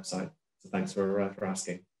Preqin website. So thanks for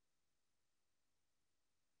asking.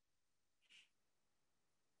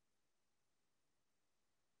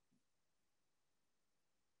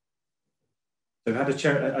 So we had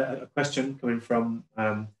a question coming from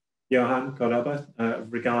Johan Koroba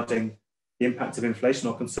regarding the impact of inflation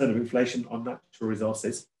or concern of inflation on natural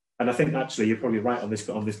resources. And I think actually you're probably right on this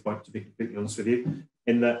point, to be completely honest with you,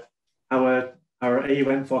 in that our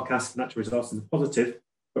AUM forecast for natural resources is positive,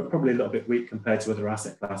 but probably a little bit weak compared to other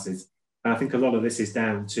asset classes. And I think a lot of this is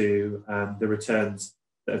down to the returns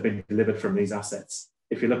that have been delivered from these assets.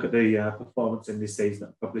 If you look at the performance indices that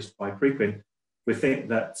are published by Preqin, we think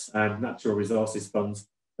that natural resources funds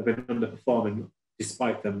have been underperforming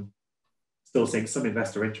despite them still seeing some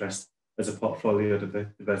investor interest as a portfolio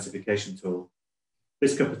diversification tool.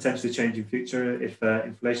 This could potentially change in future if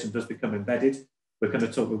inflation does become embedded. We're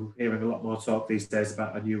hearing a lot more talk these days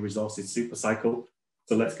about a new resources super cycle.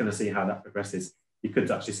 So let's kind of see how that progresses. You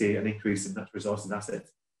could actually see an increase in natural resources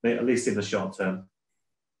assets, at least in the short term.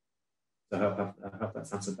 So I hope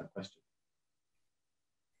that's answered that question.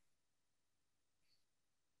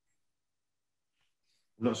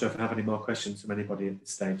 I'm not sure if I have any more questions from anybody at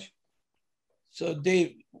this stage. So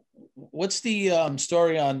Dave, what's the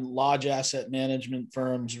story on large asset management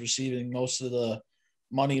firms receiving most of the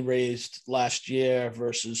money raised last year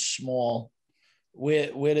versus small?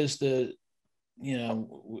 Where does the,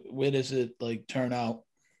 where does it like turn out?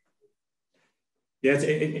 Yeah,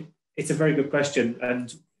 it's a very good question.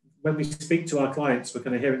 And when we speak to our clients, we're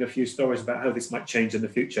kind of hearing a few stories about how this might change in the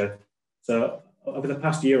future. So over the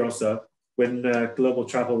past year or so, when global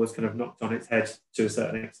travel was kind of knocked on its head to a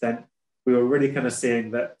certain extent, we were really kind of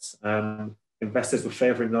seeing that investors were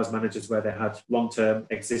favouring those managers where they had long-term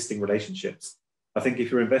existing relationships. I think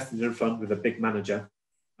if you're investing in a fund with a big manager,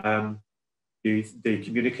 the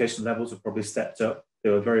communication levels have probably stepped up. They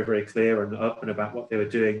were very, very clear and open about what they were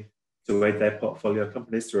doing to aid their portfolio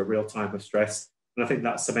companies through a real time of stress. And I think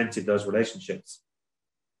that cemented those relationships.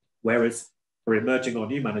 Whereas for emerging or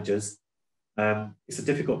new managers, it's a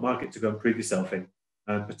difficult market to go and prove yourself in,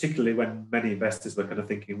 particularly when many investors were kind of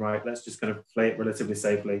thinking, right, let's just kind of play it relatively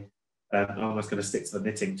safely, almost going to stick to the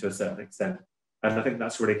knitting to a certain extent. And I think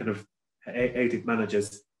that's really kind of aided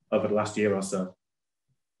managers over the last year or so.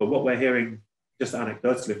 But what we're hearing just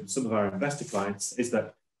anecdotally from some of our investor clients is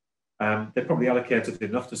that they've probably allocated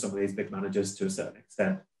enough to some of these big managers to a certain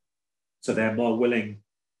extent. So they're more willing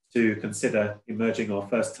to consider emerging or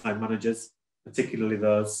first-time managers, particularly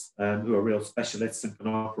those who are real specialists and can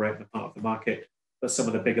operate in a part of the market, but some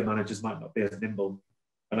of the bigger managers might not be as nimble.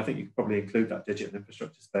 And I think you could probably include that digital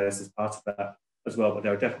infrastructure space as part of that as well, but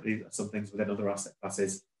there are definitely some things within other asset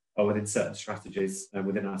classes or within certain strategies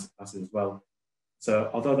within asset classes as well. So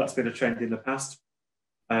although that's been a trend in the past,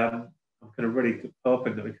 I'm kind of really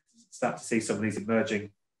hoping that we can start to see some of these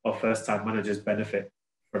emerging or first-time managers benefit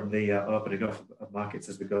from the opening up of markets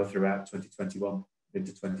as we go throughout 2021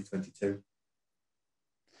 into 2022.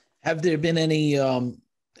 Have there been any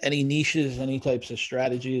niches, any types of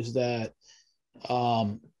strategies that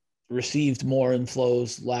received more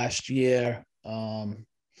inflows last year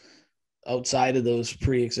outside of those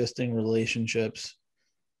pre-existing relationships?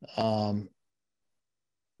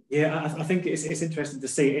 Yeah, I think it's interesting to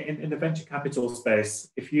see in the venture capital space,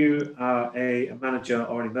 if you are a manager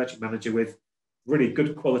or an emerging manager with really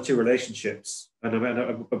good quality relationships, and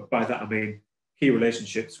by that I mean key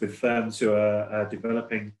relationships with firms who are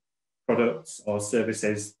developing products or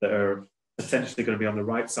services that are potentially going to be on the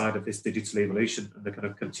right side of this digital evolution and the kind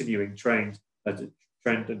of continuing trend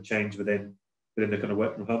and change within the kind of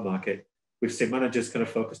work from home market. We've seen managers kind of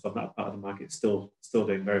focused on that part of the market still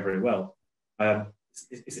doing very, very well.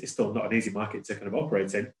 It's still not an easy market to kind of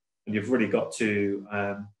operate in, and you've really got to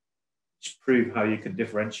prove how you can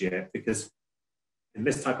differentiate, because in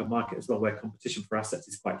this type of market as well, where competition for assets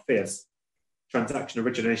is quite fierce, transaction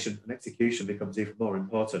origination and execution becomes even more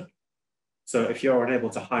important. So if you're unable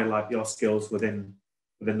to highlight your skills within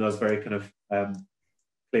those very kind of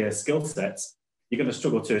clear skill sets, you're going to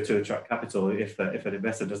struggle to attract capital if an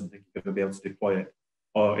investor doesn't think you're going to be able to deploy it,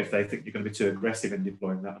 or if they think you're going to be too aggressive in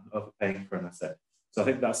deploying that and overpaying for an asset. So I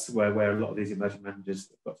think that's where a lot of these emerging managers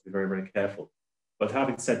have got to be very, very careful. But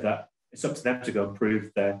having said that, it's up to them to go and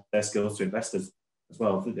prove their skills to investors as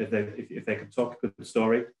well. If they can talk a good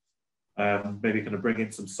story, maybe kind of bring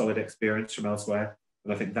in some solid experience from elsewhere,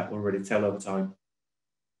 and I think that will really tell over time.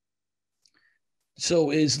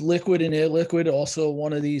 So is liquid and illiquid also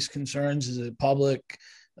one of these concerns? Is it public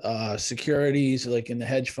securities like in the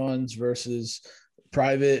hedge funds versus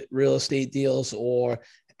private real estate deals, or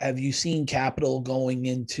have you seen capital going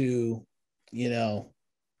into,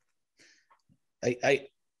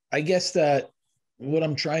 I guess that what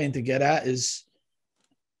I'm trying to get at is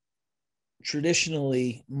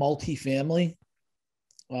traditionally multifamily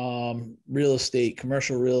real estate,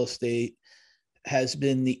 commercial real estate has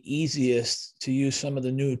been the easiest to use some of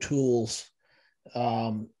the new tools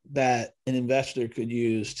that an investor could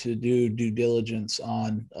use to do due diligence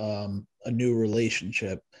on a new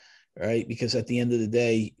relationship, right? Because at the end of the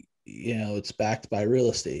day, it's backed by real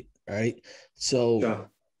estate, right? So sure.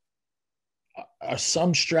 Are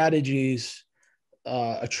some strategies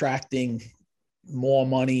attracting more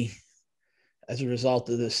money as a result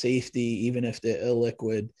of the safety, even if they're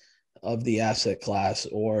illiquid, of the asset class,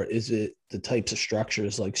 or is it the types of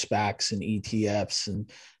structures like SPACs and ETFs and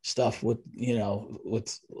stuff with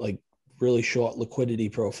like really short liquidity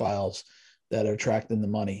profiles that are attracting the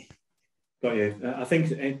money? Got you. I think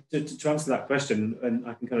to answer that question, and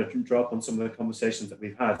I can kind of draw up on some of the conversations that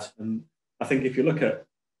we've had, and I think if you look at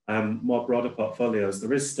more broader portfolios,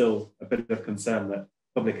 there is still a bit of concern that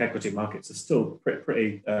public equity markets are still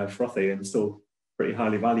pretty frothy and still pretty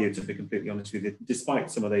highly valued, to be completely honest with you,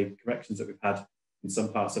 despite some of the corrections that we've had in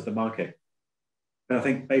some parts of the market. And I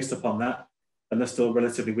think based upon that, and there's still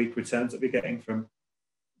relatively weak returns that we're getting from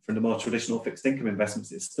the more traditional fixed income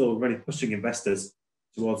investments, it's still really pushing investors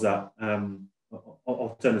towards that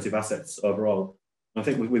alternative assets overall. And I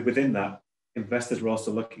think within that, investors are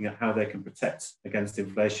also looking at how they can protect against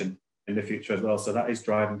inflation in the future as well. So that is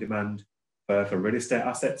driving demand for real estate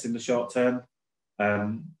assets in the short term.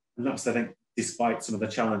 And that's, I think, despite some of the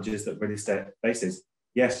challenges that real estate faces.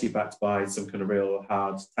 Yes, you're backed by some kind of real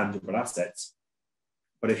hard, tangible assets.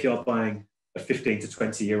 But if you're buying a 15 to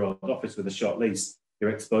 20-year-old office with a short lease, you're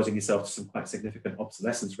exposing yourself to some quite significant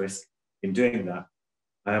obsolescence risk in doing that.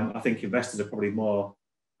 I think investors are probably more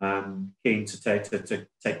keen to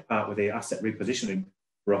take part with the asset repositioning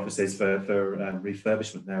for offices for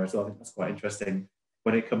refurbishment there as well. I think that's quite interesting.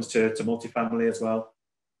 When it comes to multifamily as well,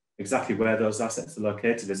 exactly where those assets are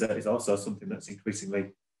located is also something that's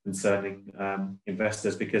increasingly concerning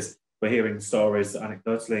investors, because we're hearing stories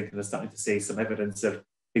anecdotally and kind of starting to see some evidence of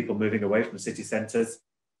people moving away from the city centres,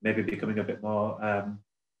 maybe becoming a bit more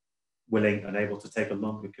willing and able to take a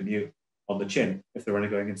longer commute on the chin if they're only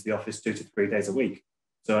going into the office 2 to 3 days a week.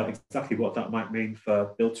 So exactly what that might mean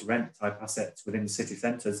for build-to-rent type assets within the city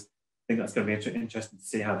centres, I think that's going to be interesting to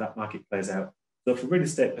see how that market plays out. So for real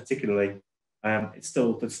estate particularly, there's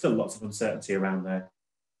still lots of uncertainty around there.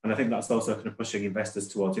 And I think that's also kind of pushing investors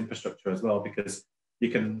towards infrastructure as well, because you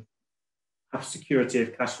can have security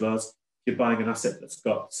of cash flows. If you're buying an asset that's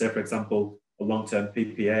got, say, for example, a long-term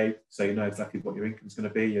PPA, so you know exactly what your income is going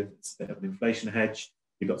to be, it's a bit of an inflation hedge,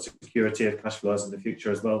 you've got security of cash flows in the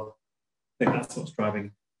future as well. I think that's what's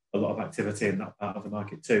driving a lot of activity in that part of the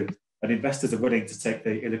market too. And investors are willing to take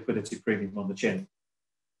the illiquidity premium on the chin.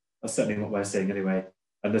 That's certainly what we're seeing anyway.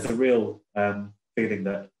 And there's a real feeling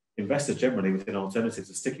that investors generally within alternatives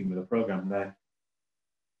are sticking with the program there.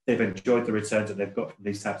 They've enjoyed the returns that they've got from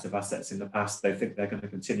these types of assets in the past. They think they're going to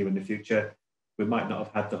continue in the future. We might not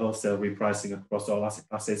have had the wholesale repricing across all asset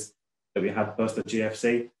classes that we had post the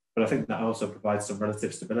GFC, but I think that also provides some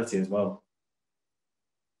relative stability as well.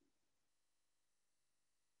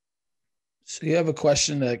 So you have a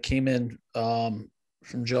question that came in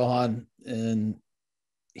from Johan, and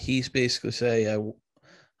he's basically saying,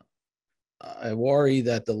 I worry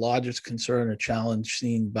that the largest concern or challenge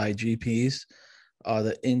seen by GPs are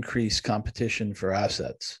the increased competition for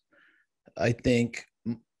assets. I think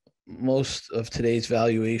most of today's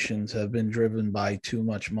valuations have been driven by too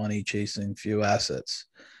much money chasing few assets.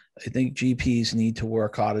 I think GPs need to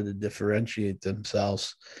work harder to differentiate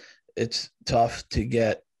themselves. It's tough to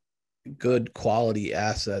get good quality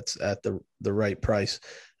assets at the right price.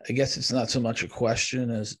 I guess it's not so much a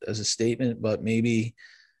question as a statement, but maybe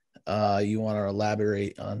you want to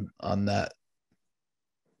elaborate on that.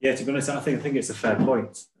 Yeah, to be honest, I think it's a fair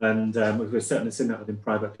point. And we've certainly seen that within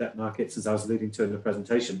private debt markets, as I was alluding to in the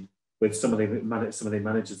presentation, with some of the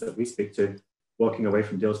managers that we speak to walking away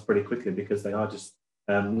from deals pretty quickly because they are just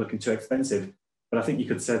looking too expensive. But I think you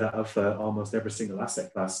could say that of almost every single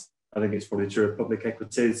asset class. I think it's probably true of public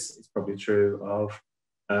equities. It's probably true of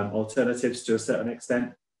alternatives to a certain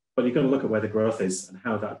extent. But you've got to look at where the growth is and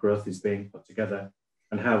how that growth is being put together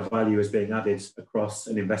and how value is being added across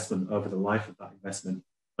an investment over the life of that investment.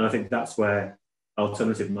 And I think that's where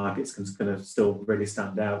alternative markets can kind of still really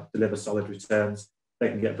stand out, deliver solid returns. They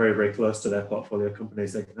can get very, very close to their portfolio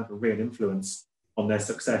companies. They can have a real influence on their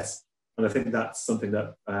success. And I think that's something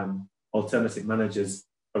that alternative managers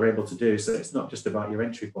are able to do. So it's not just about your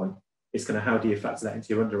entry point. It's kind of how do you factor that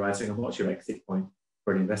into your underwriting and what's your exit point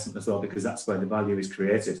for an investment as well, because that's where the value is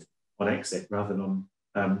created on exit rather than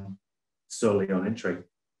on solely on entry.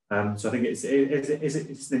 So I think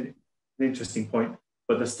it's an interesting point,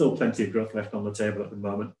 but there's still plenty of growth left on the table at the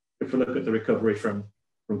moment. If we look at the recovery from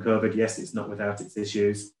COVID, yes, it's not without its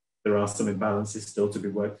issues. There are some imbalances still to be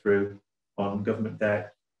worked through on government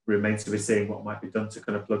debt. Remains to be seen what might be done to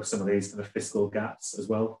kind of plug some of these kind of fiscal gaps as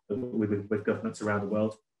well with governments around the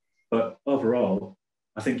world. But overall,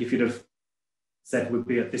 I think if you'd have said we'd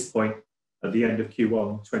be at this point at the end of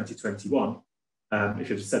Q1 2021, if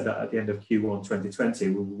you'd have said that at the end of Q1 2020,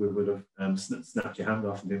 we would have snapped your hand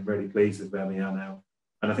off and been really pleased with where we are now.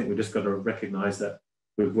 And I think we've just got to recognise that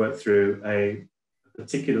we've worked through a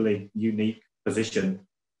particularly unique position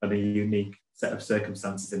and a unique set of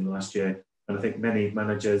circumstances in the last year. And I think many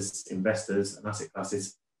managers, investors, and asset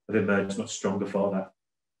classes have emerged much stronger for that.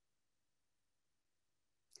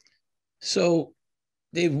 So,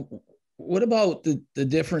 Dave, what about the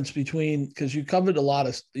difference between, because you covered a lot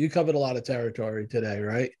of territory today,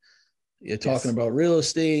 right? You're talking about real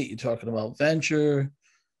estate, you're talking about venture.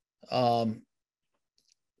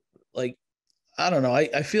 Like, I don't know.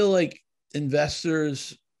 I feel like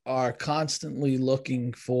investors are constantly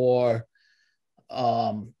looking for,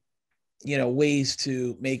 ways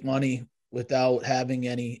to make money without having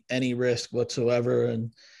any risk whatsoever.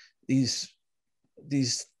 And these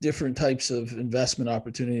different types of investment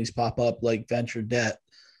opportunities pop up, like venture debt,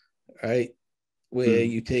 right? Where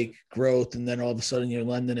you take growth and then all of a sudden you're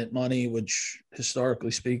lending it money, which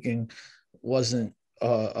historically speaking wasn't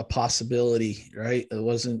a possibility, right? It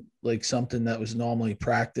wasn't like something that was normally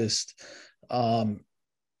practiced.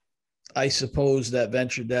 I suppose that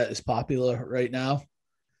venture debt is popular right now.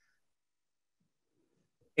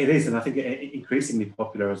 It is, and I think increasingly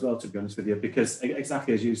popular as well, to be honest with you, because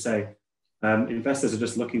exactly as you say, investors are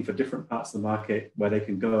just looking for different parts of the market where they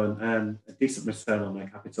can go and earn a decent return on their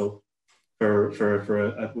capital for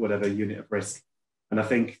whatever unit of risk. And I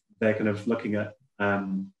think they're kind of looking at,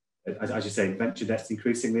 as you say, venture debt's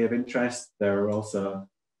increasingly of interest. There are also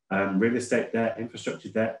real estate debt, infrastructure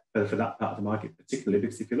debt for that part of the market, particularly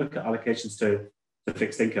because if you look at allocations to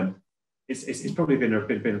fixed income, it's probably been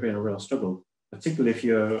a real struggle, particularly if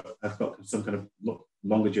you have got some kind of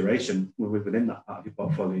longer duration within that part of your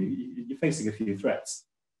portfolio. You're facing a few threats,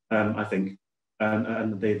 I think.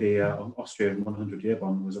 And the Austrian 100-year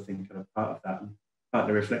bond was, I think, kind of part of that, and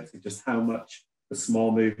partly reflected just how much a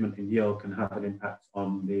small movement in yield can have an impact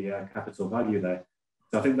on the capital value there.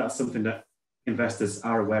 So I think that's something that investors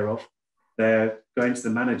are aware of. They're going to the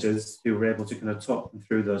managers who are able to kind of talk them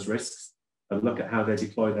through those risks and look at how they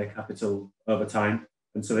deploy their capital over time.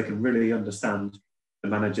 And so they can really understand the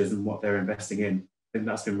managers and what they're investing in. I think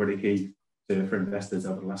that's been really key for investors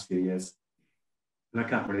over the last few years. And I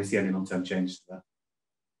can't really see any long-term change to that.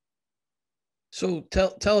 So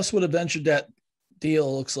tell us what a venture debt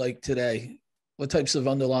deal looks like today. What types of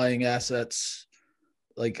underlying assets,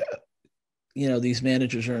 like, these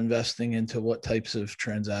managers are investing into what types of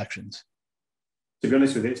transactions? To be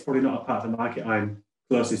honest with you, it's probably not a part of the market I'm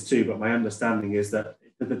closest to, but my understanding is that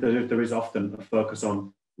there is often a focus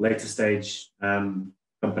on later stage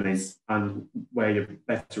companies, and where you're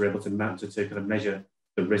better able to kind of measure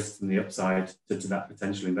the risks and the upside to that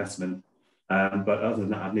potential investment. But other than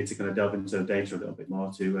that, I'd need to kind of delve into the data a little bit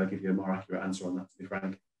more to give you a more accurate answer on that, to be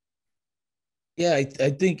frank. Yeah, I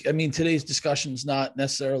think, today's discussion is not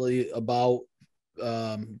necessarily about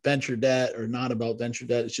venture debt or not about venture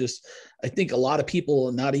debt. It's just, I think a lot of people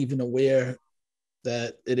are not even aware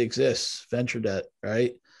that it exists, venture debt,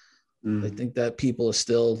 right? I think that people are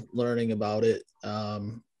still learning about it,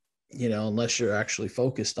 unless you're actually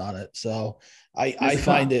focused on it. So I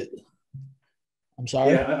find it. I'm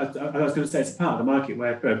sorry. Yeah, I was going to say it's a part of the market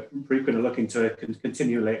where Preqin are looking to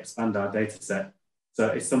continually expand our data set. So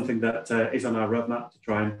it's something that is on our roadmap to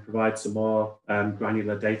try and provide some more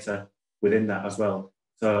granular data within that as well.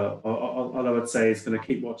 So all I would say is going to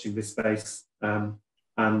keep watching this space, and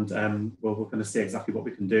we're going to see exactly what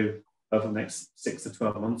we can do over the next 6 to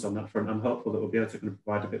 12 months on that front. I'm hopeful that we'll be able to kind of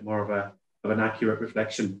provide a bit more of an accurate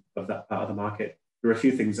reflection of that part of the market. There are a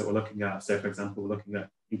few things that we're looking at. So, for example, we're looking at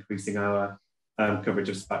increasing our coverage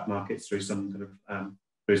of SPAC markets through some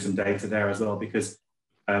data there as well, because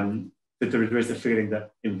there is a feeling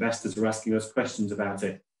that investors are asking us questions about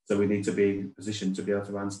it. So we need to be in position to be able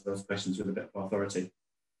to answer those questions with a bit of authority.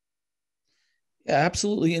 Yeah,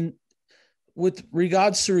 absolutely. And with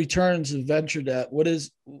regards to returns of venture debt, what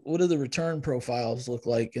do the return profiles look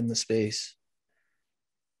like in the space?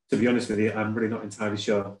 To be honest with you, I'm really not entirely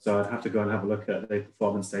sure. So I'd have to go and have a look at the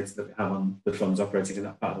performance data that we have on the funds operating in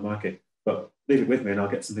that part of the market. But leave it with me and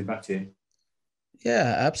I'll get something back to you.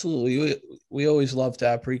 Yeah, absolutely. We always love to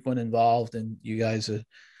have Preqin involved, and you guys are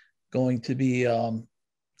going to be,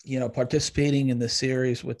 participating in the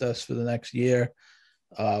series with us for the next year,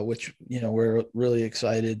 which, we're really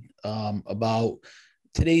excited about.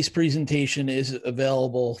 Today's presentation is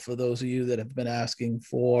available for those of you that have been asking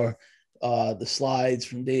for the slides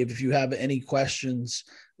from Dave. If you have any questions,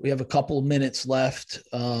 we have a couple of minutes left.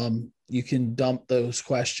 You can dump those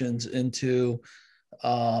questions into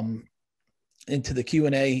the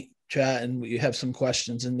Q&A chat, and we have some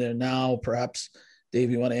questions in there now. Perhaps,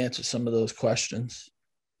 Dave, you want to answer some of those questions?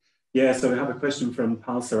 Yeah, so we have a question from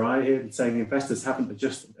Pal Sarai here saying investors haven't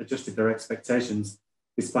adjusted their expectations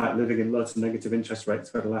despite living in low to negative interest rates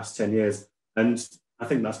for the last 10 years. And I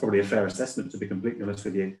think that's probably a fair assessment, to be completely honest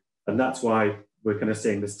with you. And that's why we're kind of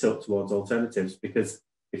seeing this tilt towards alternatives, because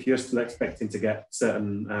if you're still expecting to get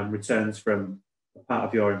certain returns from a part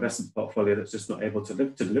of your investment portfolio that's just not able to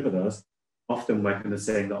deliver those, often we're kind of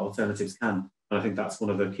saying that alternatives can. And I think that's one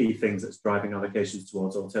of the key things that's driving allocations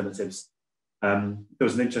towards alternatives. There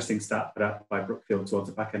was an interesting stat put out by Brookfield towards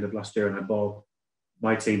the back end of last year, and I bore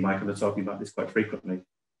my team by kind of talking about this quite frequently.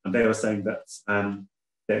 And they were saying that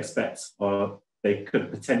they expect, or they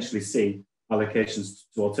could potentially see, allocations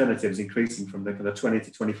to alternatives increasing from the kind of 20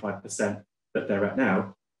 to 25% that they're at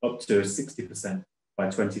now up to 60% by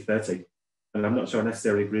 2030. And I'm not sure I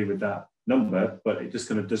necessarily agree with that number, but it just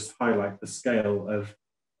kind of does highlight the scale of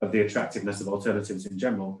the attractiveness of alternatives in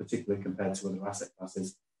general, particularly compared to other asset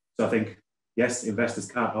classes. So I think, yes,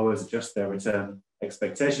 investors can't always adjust their return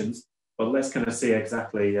expectations, but let's kind of see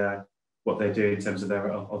exactly what they do in terms of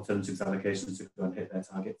their alternatives allocations to go and hit their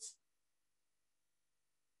targets.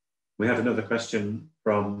 We had another question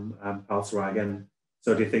from Pal Sarai again.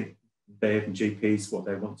 So do you think Dave and GPs, what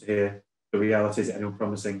they want to hear, the reality is anyone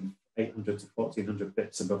promising 800 to 1400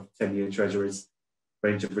 bits above 10-year treasuries,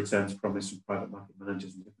 range of returns promised from private market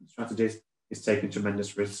managers and different strategies, is taking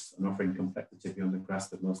tremendous risks and offering complexity beyond the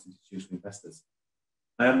grasp of most institutional investors?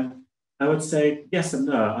 I would say yes and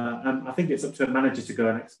no. I think it's up to a manager to go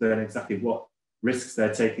and explain exactly what risks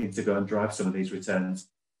they're taking to go and drive some of these returns.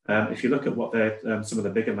 If you look at what some of the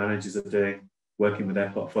bigger managers are doing, working with their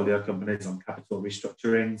portfolio companies on capital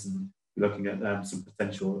restructurings, and looking at some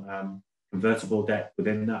potential convertible debt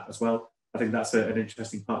within that as well, I think that's an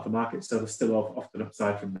interesting part of the market. So there's still often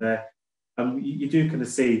upside from there. You do kind of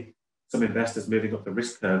see some investors moving up the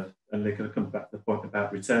risk curve, and they kind of come back to the point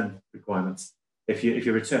about return requirements. If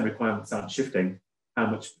your return requirements aren't shifting, how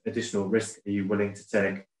much additional risk are you willing to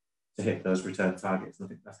take to hit those return targets? And I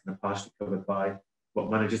think that's kind of partially covered by what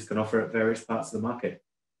managers can offer at various parts of the market.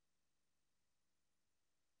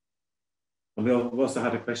 And we've also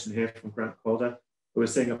had a question here from Grant Calder, who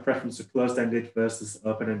is seeing a preference for closed-ended versus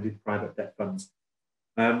open-ended private debt funds.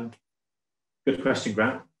 Good question,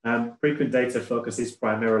 Grant. Preqin data focuses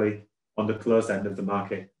primarily on the closed end of the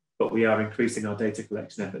market, but we are increasing our data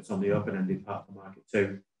collection efforts on the open-ended part of the market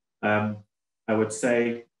too. I would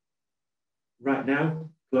say right now,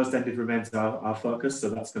 closed-ended remains our focus, so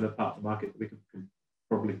that's kind of part of the market that we can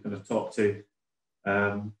probably kind of talk to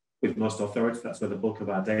with most authority. That's where the bulk of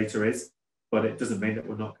our data is, but it doesn't mean that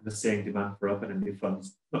we're not kind of seeing demand for open-ended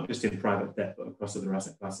funds, not just in private debt, but across other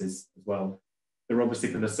asset classes as well. There are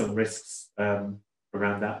obviously kind of some risks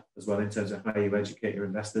around that as well in terms of how you educate your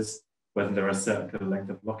investors, whether there are certain kind of length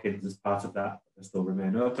of lock-ins as part of that, but they still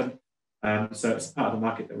remain open. So it's part of the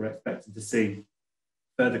market that we're expecting to see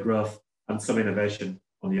further growth and some innovation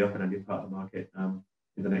on the open-ended part of the market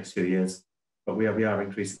in the next few years. But we are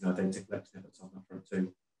increasing our data collection efforts on that front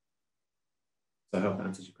too. So I hope that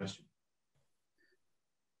answers your question.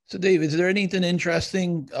 So Dave, is there anything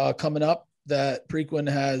interesting coming up that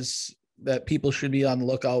Preqin has that people should be on the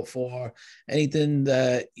lookout for? Anything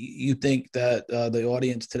that you think that the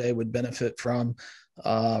audience today would benefit from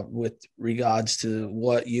with regards to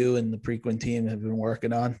what you and the Preqin team have been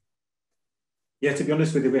working on? Yeah, to be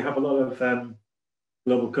honest with you, we have a lot of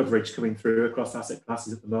global coverage coming through across asset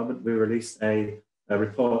classes at the moment. We released a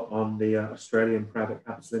report on the Australian private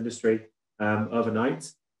capital industry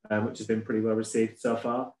overnight, which has been pretty well received so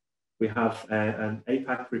far. We have an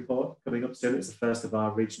APAC report coming up soon. It's the first of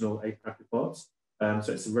our regional APAC reports.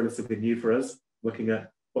 So it's relatively new for us, looking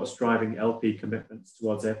at what's driving LP commitments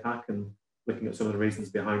towards APAC and looking at some of the reasons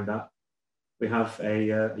behind that. We have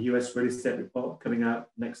a US real estate report coming out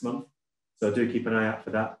next month. So do keep an eye out for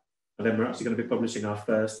that. And then we're actually going to be publishing our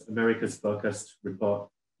first Americas-focused report,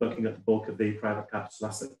 looking at the bulk of the private capital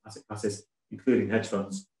asset classes, including hedge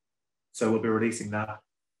funds. So we'll be releasing that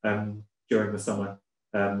during the summer.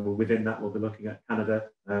 Within that, we'll be looking at Canada.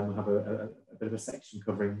 We'll have a bit of a section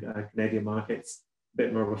covering Canadian markets, a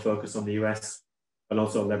bit more of a focus on the US, and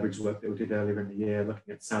also leverage work that we did earlier in the year,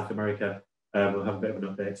 looking at South America. We'll have a bit of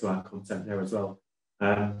an update to our content there as well.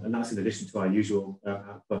 And that's in addition to our usual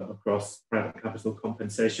output across private capital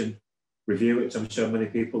compensation review, which I'm sure many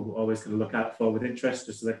people will always kind of look out for with interest,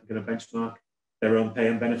 just so they can kind of benchmark their own pay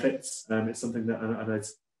and benefits. It's something that I know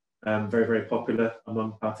is very, very popular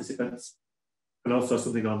among participants. And also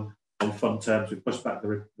something on fund terms. We pushed back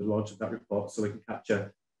the launch of that report so we can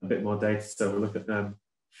capture a bit more data. So we'll look at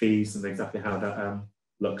fees and exactly how that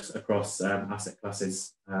looks across asset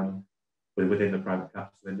classes within the private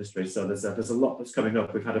capital industry. So there's a lot that's coming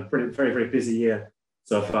up. We've had a very, very busy year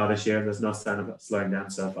so far this year, and there's no sign of that slowing down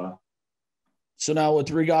so far. So now with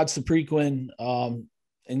regards to Preqin,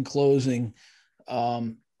 in closing,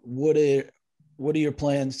 what are your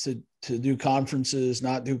plans to do conferences,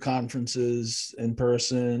 not do conferences in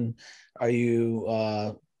person? Are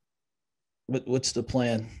you, what's the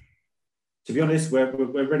plan? To be honest, we're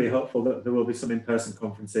really hopeful that there will be some in-person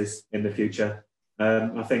conferences in the future.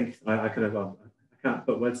 I think I can't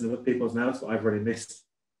put words in other people's mouths, but I've really missed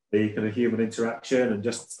the kind of human interaction and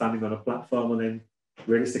just standing on a platform, and then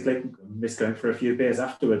realistically miss going for a few beers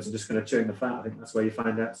afterwards and just kind of chewing the fat. I think that's where you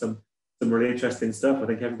find out some really interesting stuff. I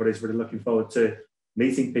think everybody's really looking forward to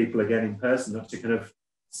meeting people again in person, actually kind of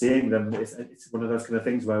seeing them. It's one of those kind of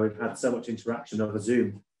things where we've had so much interaction over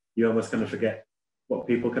Zoom, you almost kind of forget what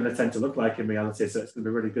people kind of tend to look like in reality. So it's going to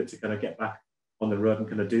be really good to kind of get back on the road and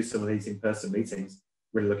kind of do some of these in-person meetings.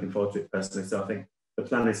 Really looking forward to it personally. So I think the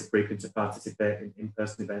plan is for Preqin to participate in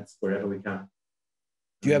in-person events wherever we can.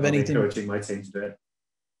 Do you have anything? Encouraging my team to do it.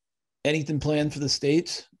 Anything planned for the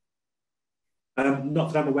States?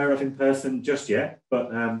 Not that I'm aware of in person just yet,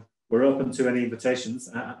 but we're open to any invitations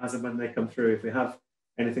as and when they come through. If we have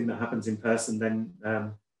anything that happens in person, then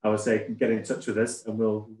I would say get in touch with us, and we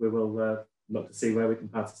will look to see where we can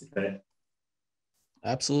participate.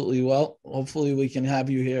 Absolutely. Well, hopefully we can have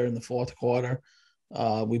you here in the fourth quarter.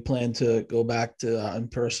 We plan to go back to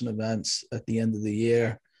in-person events at the end of the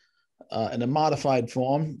year in a modified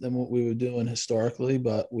form than what we were doing historically,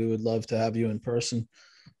 but we would love to have you in person.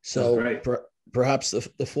 So perhaps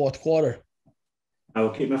the fourth quarter. I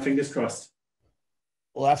will keep my fingers crossed.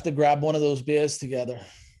 We'll have to grab one of those beers together.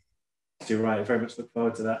 You're right. I very much look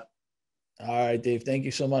forward to that. All right, Dave. Thank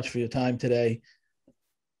you so much for your time today.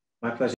 My pleasure.